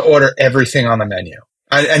need to order everything on the menu.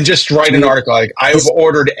 And just write an article like, I've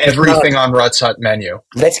ordered everything on Rutt's Hut menu.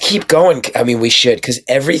 Let's keep going. I mean, we should, because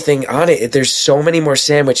everything on it, there's so many more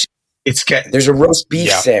sandwiches. There's a roast beef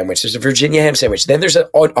sandwich. There's a Virginia ham sandwich. Then there's a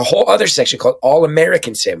whole other section called All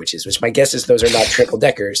American Sandwiches, which my guess is those are not triple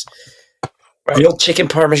deckers. Right. Grilled chicken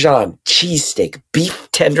parmesan, cheesesteak, beef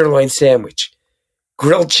tenderloin sandwich,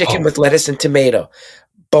 grilled chicken with lettuce and tomato,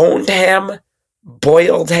 boned ham,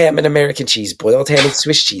 boiled ham and American cheese, boiled ham and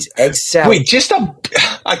Swiss cheese, egg salad. Wait,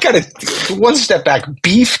 I gotta one step back.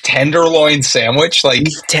 Beef tenderloin sandwich, like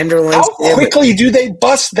beef tenderloin. How quickly do they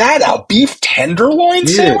bust that out? Beef tenderloin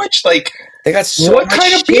sandwich, like they got so what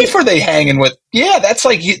kind of beef are they hanging with? Yeah, that's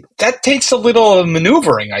like that takes a little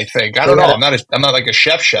maneuvering. I think I don't know. I'm not like a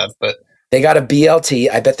chef, but they got a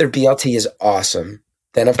BLT. I bet their BLT is awesome.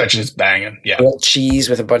 Then I bet you it's banging. Yeah, grilled cheese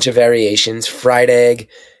with a bunch of variations, fried egg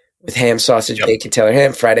with ham, sausage, bacon, Taylor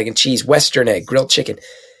ham, fried egg and cheese, Western egg, grilled chicken.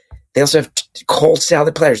 They also have cold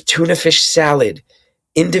salad platters, tuna fish salad,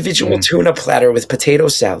 individual tuna platter with potato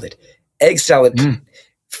salad, egg salad,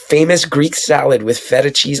 famous Greek salad with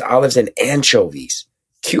feta cheese, olives, and anchovies,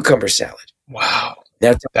 cucumber salad. Wow.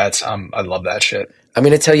 Now, that's I love that shit. I'm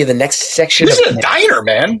going to tell you the next section. This is a diner,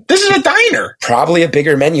 man. This is a diner. Probably a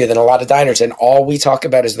bigger menu than a lot of diners, and all we talk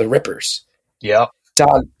about is the rippers. Yeah.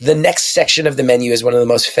 Don, the next section of the menu is one of the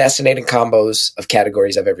most fascinating combos of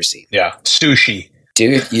categories I've ever seen. Yeah. Sushi.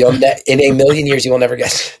 Dude, in a million years, you will never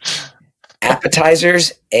guess.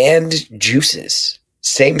 Appetizers and juices.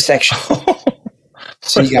 Same section.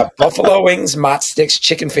 So you got buffalo wings, mott sticks,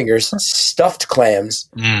 chicken fingers, stuffed clams,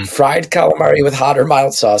 fried calamari with hot or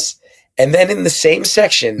mild sauce, and then in the same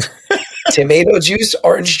section, tomato juice,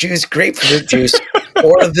 orange juice, grapefruit juice,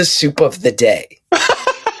 or the soup of the day.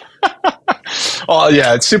 Oh,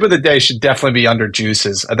 yeah. Soup of the day should definitely be under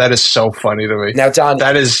juices. That is so funny to me. Now, Don.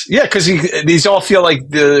 That is, because these all feel like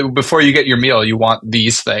before you get your meal, you want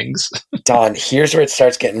these things. Don, here's where it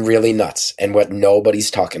starts getting really nuts and what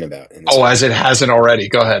nobody's talking about. As it hasn't already.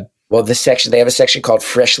 Go ahead. Well, they have a section called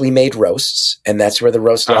Freshly Made Roasts, and that's where the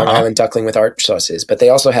roast Long Island duckling with art sauce is. But they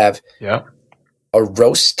also have a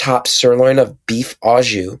roast top sirloin of beef au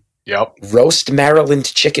jus, roast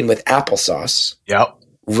Maryland chicken with applesauce,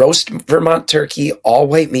 roast Vermont turkey, all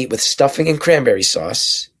white meat with stuffing and cranberry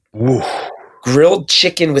sauce, Ooh. grilled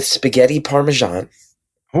chicken with spaghetti parmesan.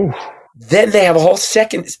 Ooh. Then they have a whole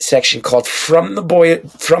second section called from the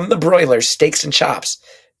broiler steaks and chops.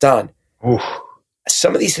 Don, Ooh.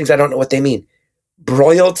 some of these things I don't know what they mean.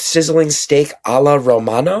 Broiled sizzling steak a la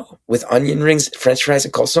Romano with onion rings, French fries,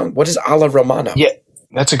 and coleslaw. What is a la Romano? Yeah,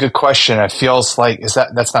 that's a good question. It feels like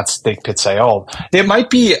that's not steak pizzaiole. It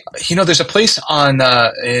might be. There's a place on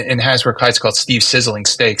in Hasbrook Heights called Steve's Sizzling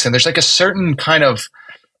Steaks, and there's like a certain kind of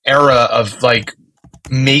era of like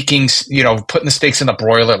making, putting the steaks in the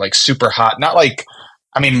broiler like super hot. Not like,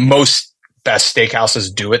 most best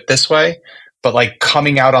steakhouses do it this way, but like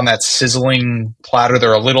coming out on that sizzling platter,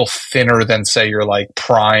 they're a little thinner than say your like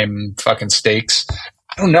prime fucking steaks.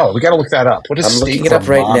 I don't know. We got to look that up. What is I'm steak looking it up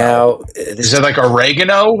right Romano? now. Is it like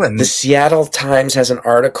oregano? And The Seattle Times has an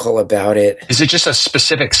article about it. is it just a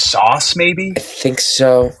specific sauce? Maybe. I think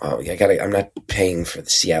so. Oh, yeah, I'm not paying for the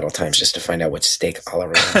Seattle Times just to find out what steak a la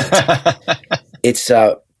Romano is. It's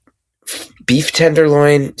beef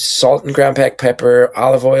tenderloin, salt and ground black pepper,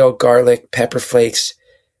 olive oil, garlic, pepper flakes,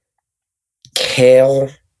 kale,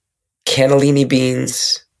 cannellini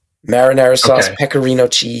beans, marinara sauce, Okay. pecorino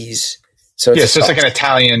cheese. So it's So it's like an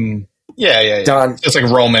Italian. Yeah. Don, It's like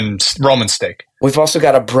Roman steak. we've also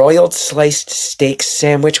got a broiled sliced steak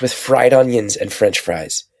sandwich with fried onions and French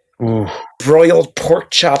fries. Ooh. Broiled pork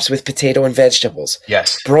chops with potato and vegetables.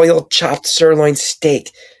 Yes. Broiled chopped sirloin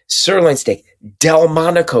steak.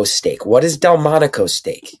 Delmonico steak. What is Delmonico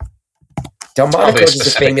steak? Delmonico Probably a is a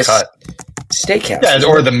specific famous cut. steakhouse. Yeah,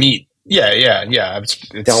 or the meat. Yeah. It's,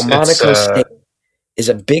 Delmonico steak is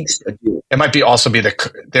a big. It might be also be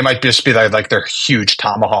they might just be like their huge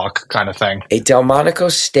tomahawk kind of thing. A Delmonico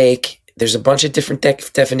steak. There's a bunch of different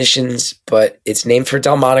definitions, but it's named for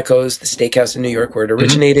Delmonico's, the steakhouse in New York where it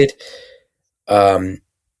originated.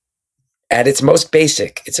 At its most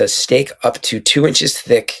basic, it's a steak up to 2 inches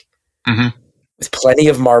thick with plenty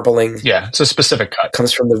of marbling. Yeah, it's a specific cut.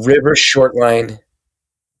 Comes from the river short line.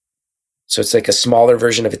 So it's like a smaller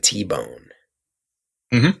version of a T-bone.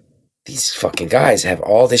 These fucking guys have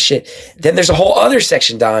all this shit. Then there's a whole other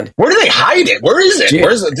section, Don. Where do they hide it? Where is it? Dude. Where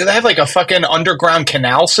is it? Do they have like a fucking underground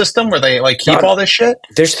canal system where they like keep Don, all this shit?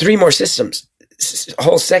 There's 3 more systems.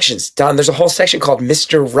 Whole sections. Don, there's a whole section called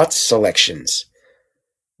Mr. Rutt Selections.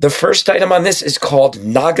 The first item on this is called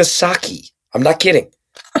Nagasaki. I'm not kidding.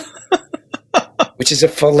 Which is a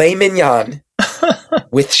filet mignon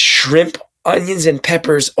with shrimp, onions, and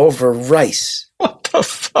peppers over rice. What the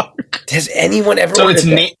fuck? Has anyone ever So ordered it's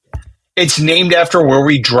that? it's named after where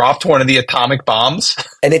we dropped one of the atomic bombs?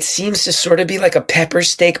 And it seems to sort of be like a pepper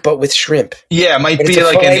steak, but with shrimp. Yeah, it might But it's be a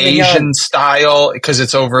like an filet mignon. Asian style because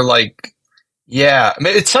it's over like, yeah.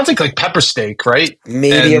 It sounds like pepper steak, right?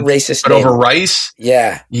 Maybe a racist But name. over rice?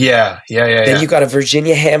 Yeah. Yeah. Then you got a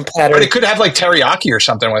Virginia ham platter. But it could have like teriyaki or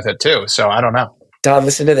something with it too. So I don't know. Don,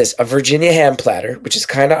 listen to this. A Virginia ham platter, which is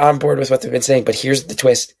kind of on board with what they've been saying, but here's the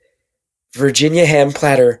twist. Virginia ham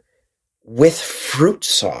platter with fruit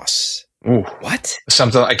sauce. Ooh. What?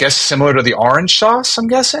 Something, I guess, similar to the orange sauce, I'm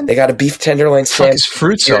guessing? They got a beef tenderloin Fuck sandwich is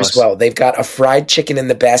fruit here sauce? as well. They've got a fried chicken in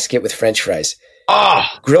the basket with French fries.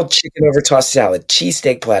 Ah, Grilled chicken over tossed salad.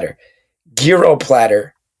 Cheesesteak platter. Gyro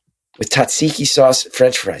platter with tzatziki sauce,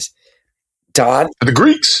 French fries. Don, for the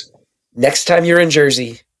Greeks. next time you're in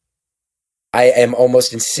Jersey, I am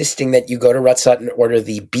almost insisting that you go to Rutt and order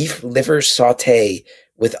the beef liver saute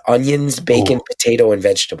with onions, bacon, potato, and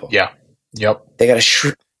vegetable. Yeah. Yep. They got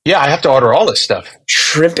a Yeah, I have to order all this stuff.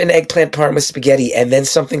 shrimp and eggplant parm with spaghetti, and then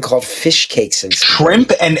something called fish cakes and spaghetti.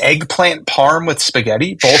 Shrimp and eggplant parm with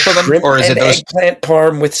spaghetti? Both of them? Shrimp Or is it and those eggplant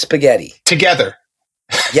parm with spaghetti? together?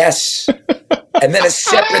 Yes. And then a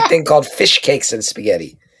separate thing called fish cakes and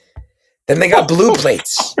spaghetti. Then they got blue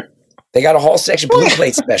plates. They got a whole section blue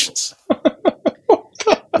plate specials.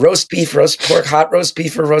 Roast beef, roast pork, hot roast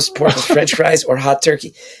beef or roast pork with French fries or hot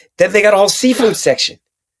turkey. Then they got a whole seafood section.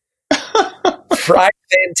 Fried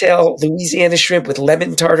fantail Louisiana shrimp with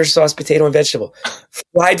lemon, tartar sauce, potato, and vegetable.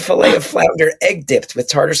 Fried filet of flounder, egg dipped with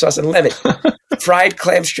tartar sauce and lemon. Fried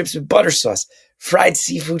clam strips with butter sauce. Fried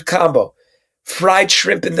seafood combo. Fried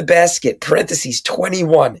shrimp in the basket, parentheses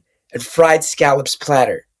 21, and fried scallops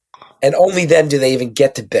platter. And only then do they even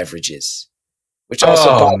get to beverages. Which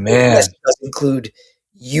also does include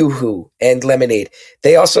Yoo-hoo and lemonade.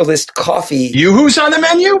 They also list coffee. Yoo-hoo's on the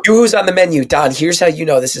menu? Yoo-hoo's on the menu. Don, here's how you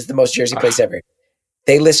know this is the most Jersey place ever.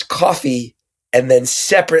 They list coffee, and then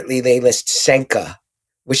separately they list Senka.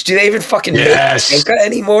 Which, do they even fucking make Senka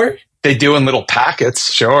anymore? They do in little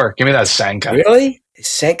packets. Sure. Give me that Sanka. Really? Is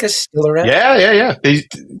Sanka's still around? Yeah.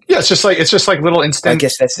 It's just like little instant. I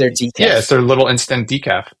guess that's their decaf. Yeah, it's their little instant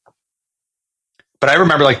decaf. But I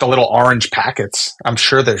remember like the little orange packets. I'm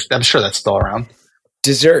sure that's still around.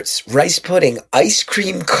 Desserts, rice pudding, ice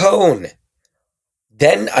cream cone.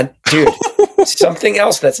 Then, dude, something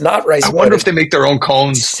else that's not rice pudding. I wonder if they make their own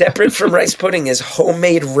cones. Separate from rice pudding is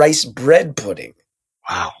homemade rice bread pudding.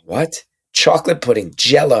 Wow. What? Chocolate pudding,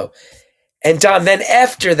 Jell-O. And Don, then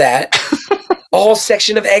after that, a whole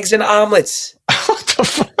section of eggs and omelets. What the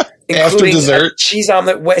fuck? Including After dessert? Cheese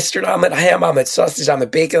omelet, Western omelet, ham omelet, sausage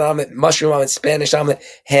omelet, bacon omelet, mushroom omelet, Spanish omelet,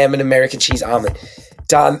 ham and American cheese omelet.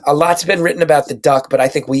 Don, a lot's been written about the duck, but I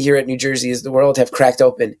think we here at New Jersey is the World have cracked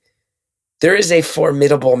open. There is a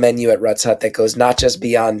formidable menu at Rutt's Hut that goes not just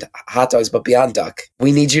beyond hot dogs, but beyond duck.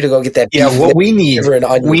 We need you to go get that beef. Yeah, what we need,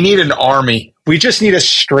 we need an army. We just need a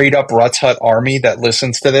straight up Rutt's Hut army that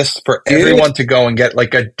listens to this for everyone to go and get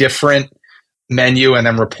like a different menu and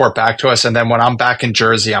then report back to us. And then when I'm back in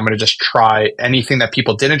Jersey, I'm going to just try anything that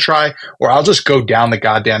people didn't try, or I'll just go down the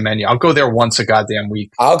goddamn menu. I'll go there once a goddamn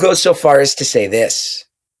week. I'll go so far as to say this.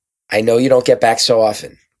 I know you don't get back so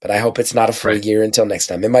often, but I hope it's not a full year until next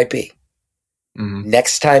time. It might be. Mm-hmm.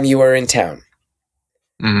 Next time you are in town,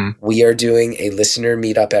 we are doing a listener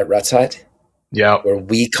meetup at Rutt's Hut. Yeah. Where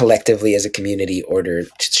we collectively as a community order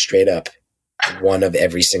straight up one of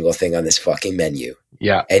every single thing on this fucking menu.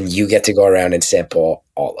 Yeah. And you get to go around and sample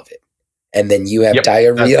all of it. And then you have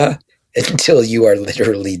diarrhea until you are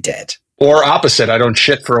literally dead. Or opposite, I don't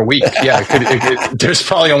shit for a week. Yeah, there's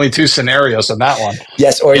probably only two scenarios on that one.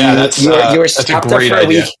 Yes, or you were stopped up for a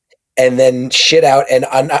week and then shit out an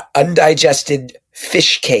undigested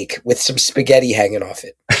fish cake with some spaghetti hanging off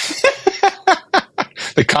it.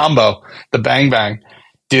 The combo, the bang bang.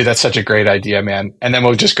 Dude, that's such a great idea, man. And then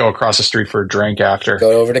we'll just go across the street for a drink after.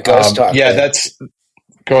 Go over to Ghost Talk. Yeah, man. That's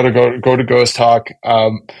go to Ghost Talk.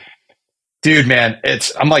 Dude, man,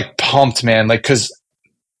 I'm like pumped, man. Like, cause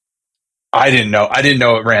I didn't know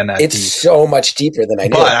it ran that deep. It's so much deeper than I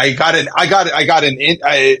knew. But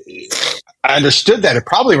I understood that it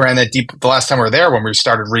probably ran that deep the last time we were there when we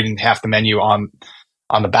started reading half the menu on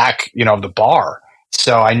the back, of the bar.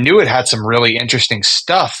 So I knew it had some really interesting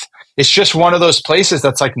stuff. It's just one of those places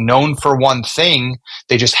that's like known for one thing.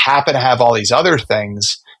 They just happen to have all these other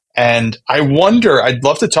things. And I wonder, I'd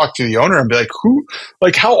love to talk to the owner and be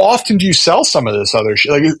like, how often do you sell some of this other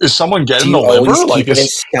shit? Like, is someone getting the liver? Like, they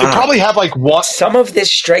probably have like one. Some of this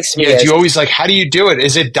strikes me. Yeah, do you always like, how do you do it?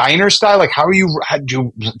 Is it diner style? Like,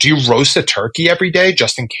 do you roast a turkey every day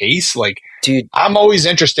just in case? Like, dude, I'm always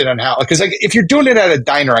interested in how, because like, if you're doing it at a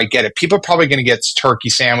diner, I get it. People are probably going to get turkey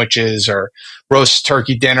sandwiches or roast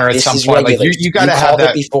turkey dinner at some point. Regular. Like, you got to have that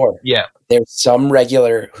it before. Yeah. There's some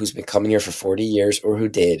regular who's been coming here for 40 years or who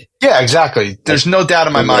did. Yeah, exactly. There's no doubt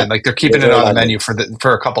in my mind. Like they're keeping it on the menu for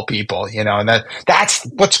a couple people, and that's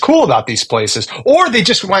what's cool about these places. Or they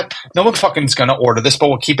just went, no one fucking is going to order this, but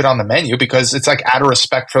we'll keep it on the menu because it's like out of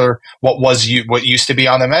respect for what used to be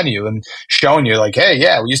on the menu and showing you like, hey,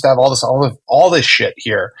 yeah, we used to have all this shit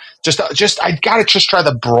here. Just I gotta just try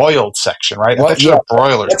the broiled section, right?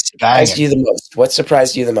 Broilers. What surprised you the most? What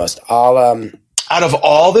surprised you the most? Out of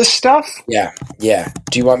all this stuff? Yeah.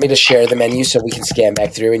 Do you want me to share the menu so we can scan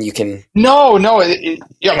back through and you can? No.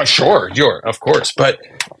 Well, sure, of course. But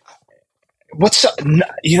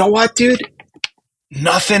you know what, dude?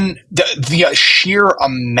 Nothing. The sheer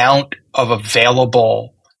amount of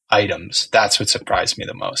available items. That's what surprised me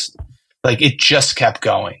the most. Like it just kept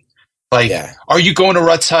going. Like, Are you going to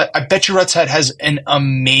Rutt's Hut? I bet you Rutt's Hut has an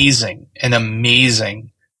amazing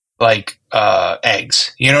like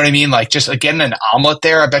eggs. You know what I mean? Like just getting an omelet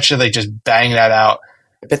there. I bet you they just bang that out.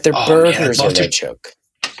 I bet their burgers are no joke.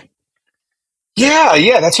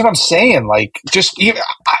 Yeah, that's what I'm saying. Like just even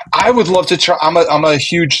I would love to try. I'm a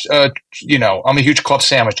huge I'm a huge club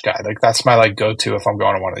sandwich guy. Like that's my like go to if I'm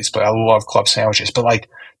going to one of these. But I love club sandwiches. But like,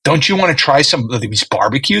 don't you want to try some of these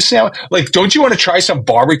barbecue sandwich? Like, don't you want to try some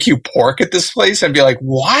barbecue pork at this place and be like,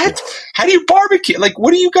 what? How do you barbecue? Like,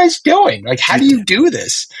 what are you guys doing? Like, how do you do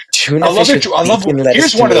this? Tuna fish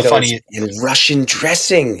Here's one of the funny and Russian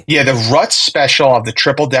dressing. Yeah, the Rutt special of the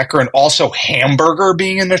triple decker and also hamburger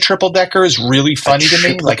being in the triple decker is really funny to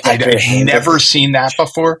me. Like, I've never seen that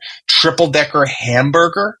before. Triple decker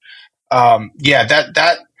hamburger. I'm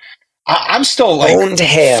still like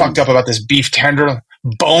fucked up about this beef tender.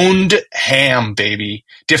 Boned ham, baby.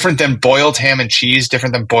 Different than boiled ham and cheese,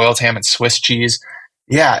 different than boiled ham and Swiss cheese.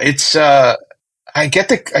 Yeah, it's I get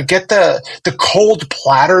the cold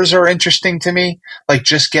platters are interesting to me. Like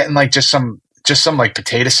just getting like just some just some like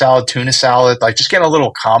potato salad, tuna salad, like just getting a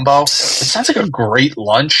little combo. It sounds like a great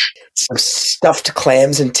lunch. Some stuffed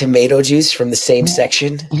clams and tomato juice from the same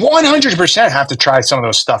section. 100% have to try some of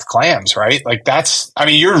those stuffed clams, right? Like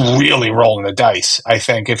you're really rolling the dice, I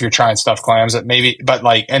think, if you're trying stuffed clams. That maybe, but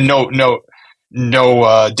like, and no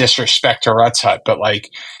disrespect to Rutt's Hut, but like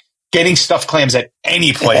getting stuffed clams at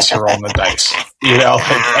any place, you're rolling the dice.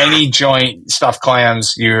 Like any joint, stuffed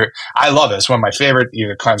clams. I love it. It's one of my favorite.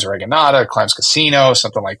 Either clams oreganata, clams casino,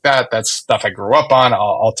 something like that. That's stuff I grew up on.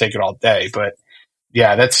 I'll take it all day, but.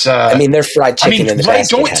 Yeah, that's. They're fried chicken in the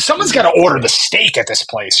basket. Someone's got to order the steak at this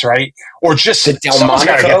place, right? Or just the someone's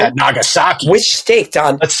got to get that Nagasaki. Which steak,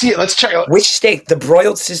 Don? Let's see it. Let's check. Which steak? The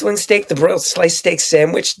broiled sizzling steak, the broiled sliced steak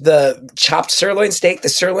sandwich, the chopped sirloin steak, the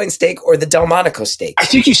sirloin steak, or the Delmonico steak? I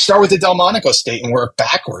think you start with the Delmonico steak and work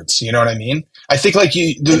backwards. You know what I mean? I think like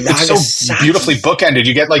it's so beautifully bookended.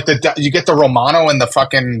 You get like the Romano and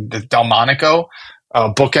the Delmonico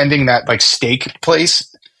bookending that like steak place.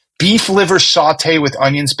 Beef liver saute with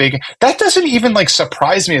onions, bacon. That doesn't even like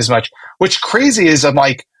surprise me as much. What's crazy is I'm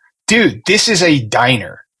like, dude, this is a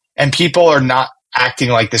diner, and people are not acting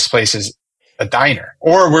like this place is a diner,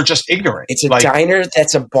 or we're just ignorant. It's a diner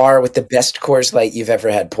that's a bar with the best Coors Light you've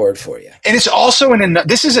ever had poured for you. And it's also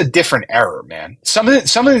this is a different era, man. Something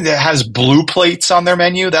that has blue plates on their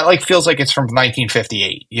menu that like feels like it's from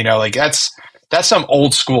 1958. Like that's some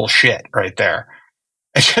old school shit right there.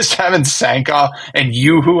 And just having Sanka and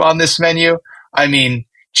Yoo-Hoo on this menu, I mean,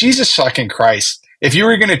 Jesus fucking Christ. If you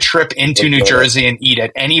were going to trip into New Jersey and eat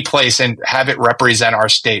at any place and have it represent our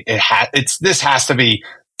state, this has to be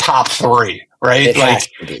top 3, right?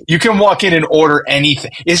 Like you can walk in and order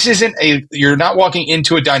anything. You're not walking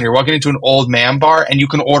into a diner, you're walking into an old man bar and you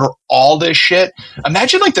can order all this shit.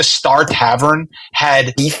 Imagine like the Star Tavern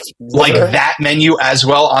had like that menu as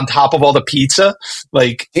well on top of all the pizza.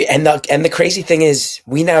 Like, and the crazy thing is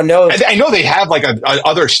we now know, I know they have like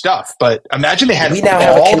other stuff, but imagine they had we now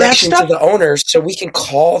have a connection to the owners, so we can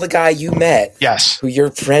call the guy you met, yes, who your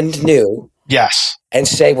friend knew. Yes. And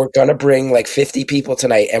say, we're going to bring like 50 people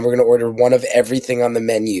tonight and we're going to order one of everything on the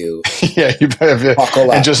menu. Yeah, you better.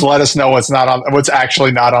 And just let us know what's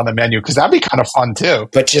actually not on the menu, because that'd be kind of fun too.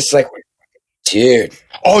 But just like, dude.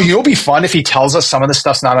 Oh, it'll be fun if he tells us some of the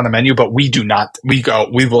stuff's not on the menu, but we do not. We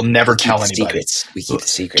will never tell anybody. We keep the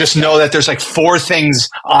secrets. Just know that there's like 4 things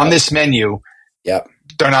on this menu. Yep.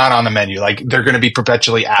 They're not on the menu. Like they're going to be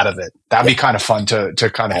perpetually out of it. That'd be kind of fun to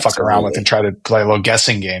kind of fuck around with and try to play a little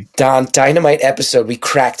guessing game. Don, Dynamite episode, we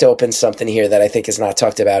cracked open something here that I think is not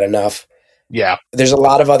talked about enough. Yeah. There's a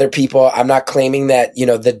lot of other people. I'm not claiming that,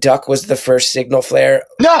 the duck was the first signal flare.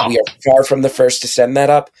 No. We are far from the first to send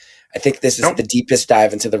that up. I think this is the deepest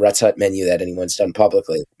dive into the Rutt's Hut menu that anyone's done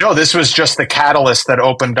publicly. No, this was just the catalyst that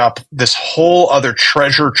opened up this whole other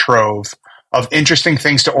treasure trove of interesting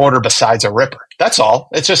things to order besides a Ripper. That's all.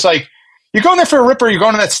 It's just like, you're going there for a Ripper, you're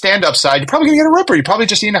going to that stand-up side, you're probably going to get a Ripper. You're probably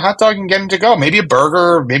just eating a hot dog and getting to go. Maybe a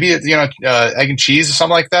burger, maybe, egg and cheese or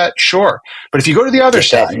something like that. Sure. But if you go to the other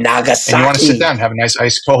side Nagasaki, and you want to sit down and have a nice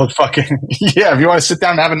ice cold fucking, yeah, if you want to sit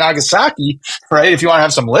down and have a Nagasaki, right? If you want to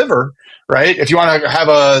have some liver, right? If you want to have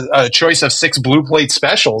a choice of 6 blue plate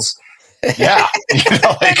specials, yeah,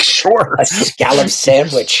 sure. A scallop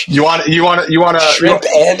sandwich. You want to shrimp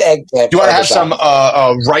and eggplant. You want to have some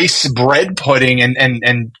rice bread pudding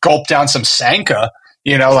and gulp down some Sanka.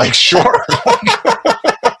 Sure.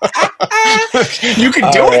 You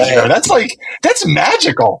can do it here. That's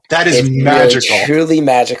magical. That is magical. Really, truly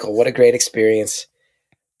magical. What a great experience.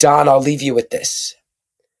 Don, I'll leave you with this.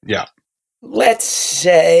 Yeah. Let's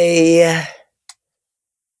say,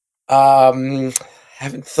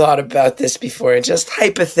 haven't thought about this before, and just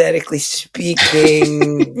hypothetically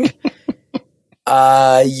speaking,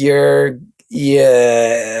 you're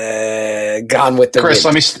gone with the Chris,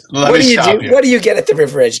 wind. let me stop you. What do you get at the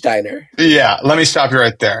River Edge Diner? Yeah, let me stop you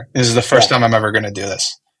right there. This is the first time I'm ever going to do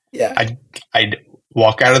this. Yeah. I'd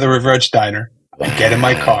walk out of the River Edge Diner, I'd get in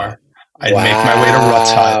my car, I'd make my way to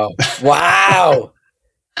Rutt's Hut. Wow.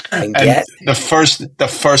 And the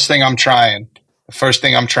first thing I'm trying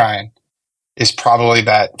is probably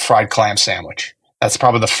that fried clam sandwich. That's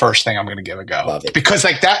probably the first thing I'm going to give a go. Love it. Because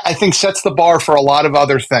like that, I think sets the bar for a lot of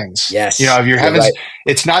other things. Yes. If you're having,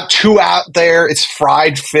 it's not too out there. It's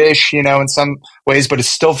fried fish, in some ways, but it's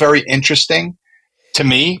still very interesting to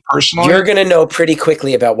me personally. You're going to know pretty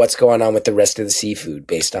quickly about what's going on with the rest of the seafood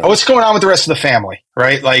based on what's going on with the rest of the family,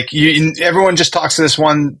 right? Like everyone just talks to this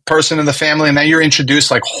one person in the family, and then you're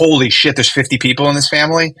introduced like, holy shit, there's 50 people in this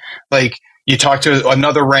family. Like, You talk to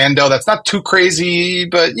another rando that's not too crazy,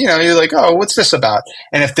 but you're like, oh, what's this about?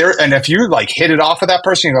 And if you like hit it off with that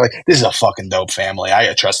person, you're like, this is a fucking dope family.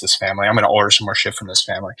 I trust this family. I'm going to order some more shit from this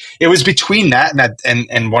family. It was between that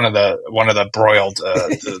and one of the broiled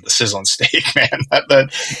the sizzling steak, man.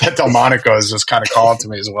 That Delmonico's just kind of calling to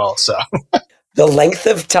me as well. So the length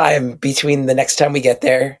of time between the next time we get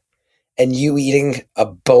there and you eating a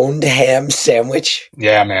boned ham sandwich,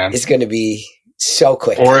 yeah, man, is going to be so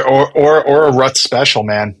quick. Or a Rutt special,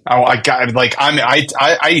 man. I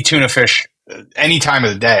eat tuna fish any time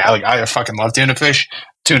of the day. I fucking love tuna fish,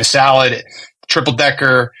 tuna salad, triple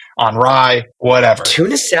decker on rye, whatever.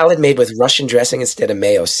 Tuna salad made with Russian dressing instead of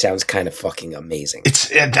mayo sounds kind of fucking amazing.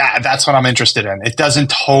 That's what I'm interested in. It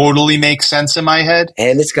doesn't totally make sense in my head,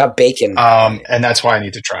 and it's got bacon. And that's why I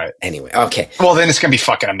need to try it. Anyway, okay. Well, then it's gonna be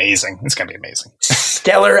fucking amazing. It's gonna be amazing.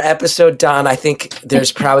 Stellar episode, Don. I think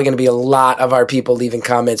there's probably going to be a lot of our people leaving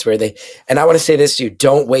comments where and I want to say this to you: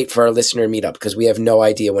 don't wait for our listener meetup because we have no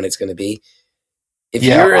idea when it's going to be. If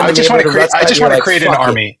you're in I just want to create an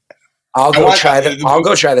army. I'll go try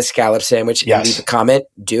the scallop sandwich and leave a comment.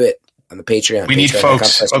 Do it on the Patreon. We need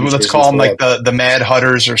folks. Let's call them like the Mad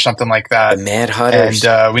Hutters or something like that. The Mad Hutters.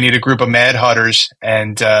 And we need a group of Mad Hutters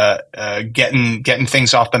and getting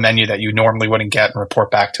things off the menu that you normally wouldn't get and report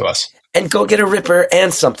back to us. And go get a Ripper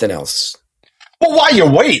and something else. Well, while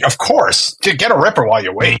you wait, of course. Get a Ripper while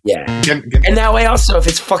you wait. Yeah. And that way also, if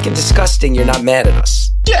it's fucking disgusting, you're not mad at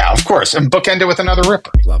us. Yeah, of course. And bookend it with another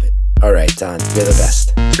Ripper. Love it. All right, Don. You're the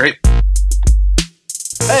best. Great.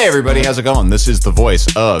 Hey everybody, how's it going? This is the voice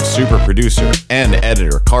of super producer and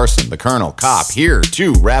editor Carson, the Colonel Cop, here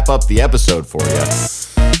to wrap up the episode for you.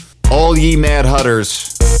 All ye Mad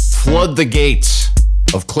Hutters, flood the gates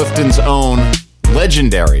of Clifton's own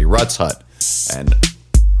legendary Rutt's Hut, and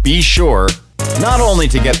be sure not only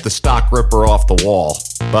to get the stock Ripper off the wall,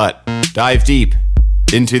 but dive deep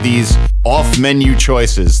into these off-menu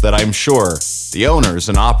choices that I'm sure the owners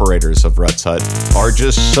and operators of Rutt's Hut are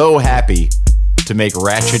just so happy to make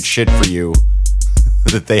ratchet shit for you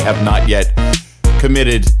that they have not yet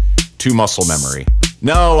committed to muscle memory.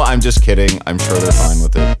 No, I'm just kidding. I'm sure they're fine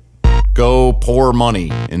with it. Go pour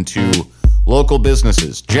money into local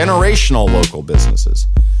businesses, generational local businesses.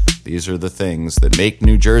 These are the things that make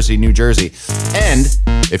New Jersey, New Jersey. And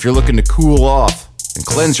if you're looking to cool off and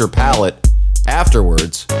cleanse your palate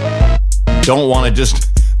afterwards, don't want to just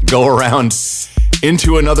go around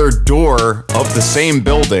into another door of the same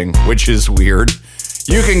building, which is weird,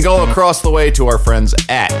 you can go across the way to our friends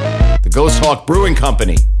at the Ghost Hawk Brewing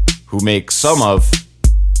Company, who make some of,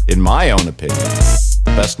 in my own opinion,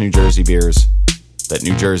 the best New Jersey beers that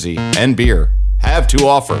New Jersey and beer have to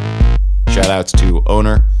offer. Shout outs to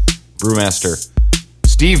owner, brewmaster,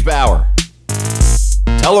 Steve Bauer.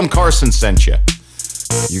 Tell him Carson sent you.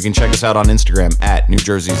 You can check us out on Instagram at New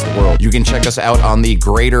Jersey's the World. You can check us out on the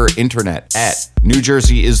greater internet at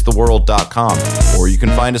NewJerseyIsTheWorld.com, or you can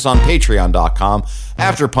find us on Patreon.com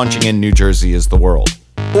after punching in New Jersey is the World.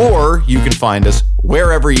 Or you can find us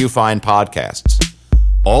wherever you find podcasts.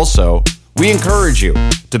 Also, we encourage you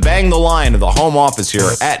to bang the line of the home office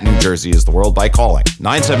here at New Jersey is the World by calling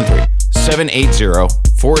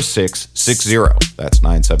 973-780-4660. That's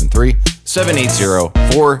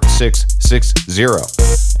 973-780-4660.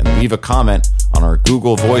 And leave a comment on our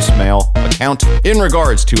Google voicemail account in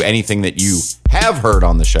regards to anything that you have heard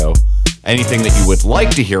on the show, anything that you would like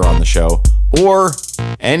to hear on the show, or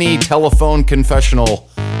any telephone confessional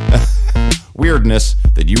weirdness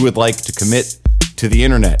that you would like to commit to the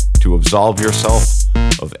internet to absolve yourself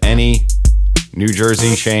of any New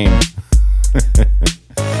Jersey shame.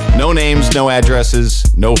 No names, no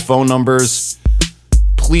addresses, no phone numbers.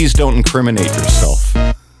 Please don't incriminate yourself.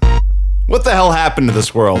 What the hell happened to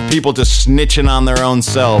this world? People just snitching on their own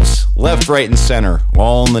selves, left, right, and center,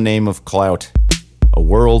 all in the name of clout. A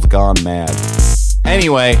world gone mad.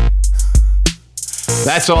 Anyway,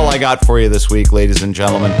 that's all I got for you this week, ladies and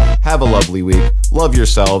gentlemen. Have a lovely week. Love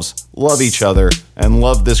yourselves, love each other, and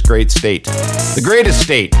love this great state. The greatest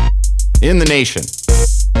state in the nation.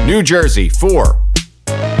 New Jersey, for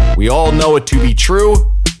we all know it to be true.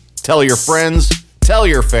 Tell your friends, tell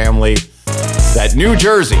your family that New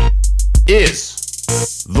Jersey is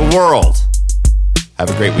the world.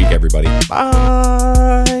 Have a great week, everybody.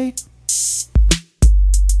 Bye.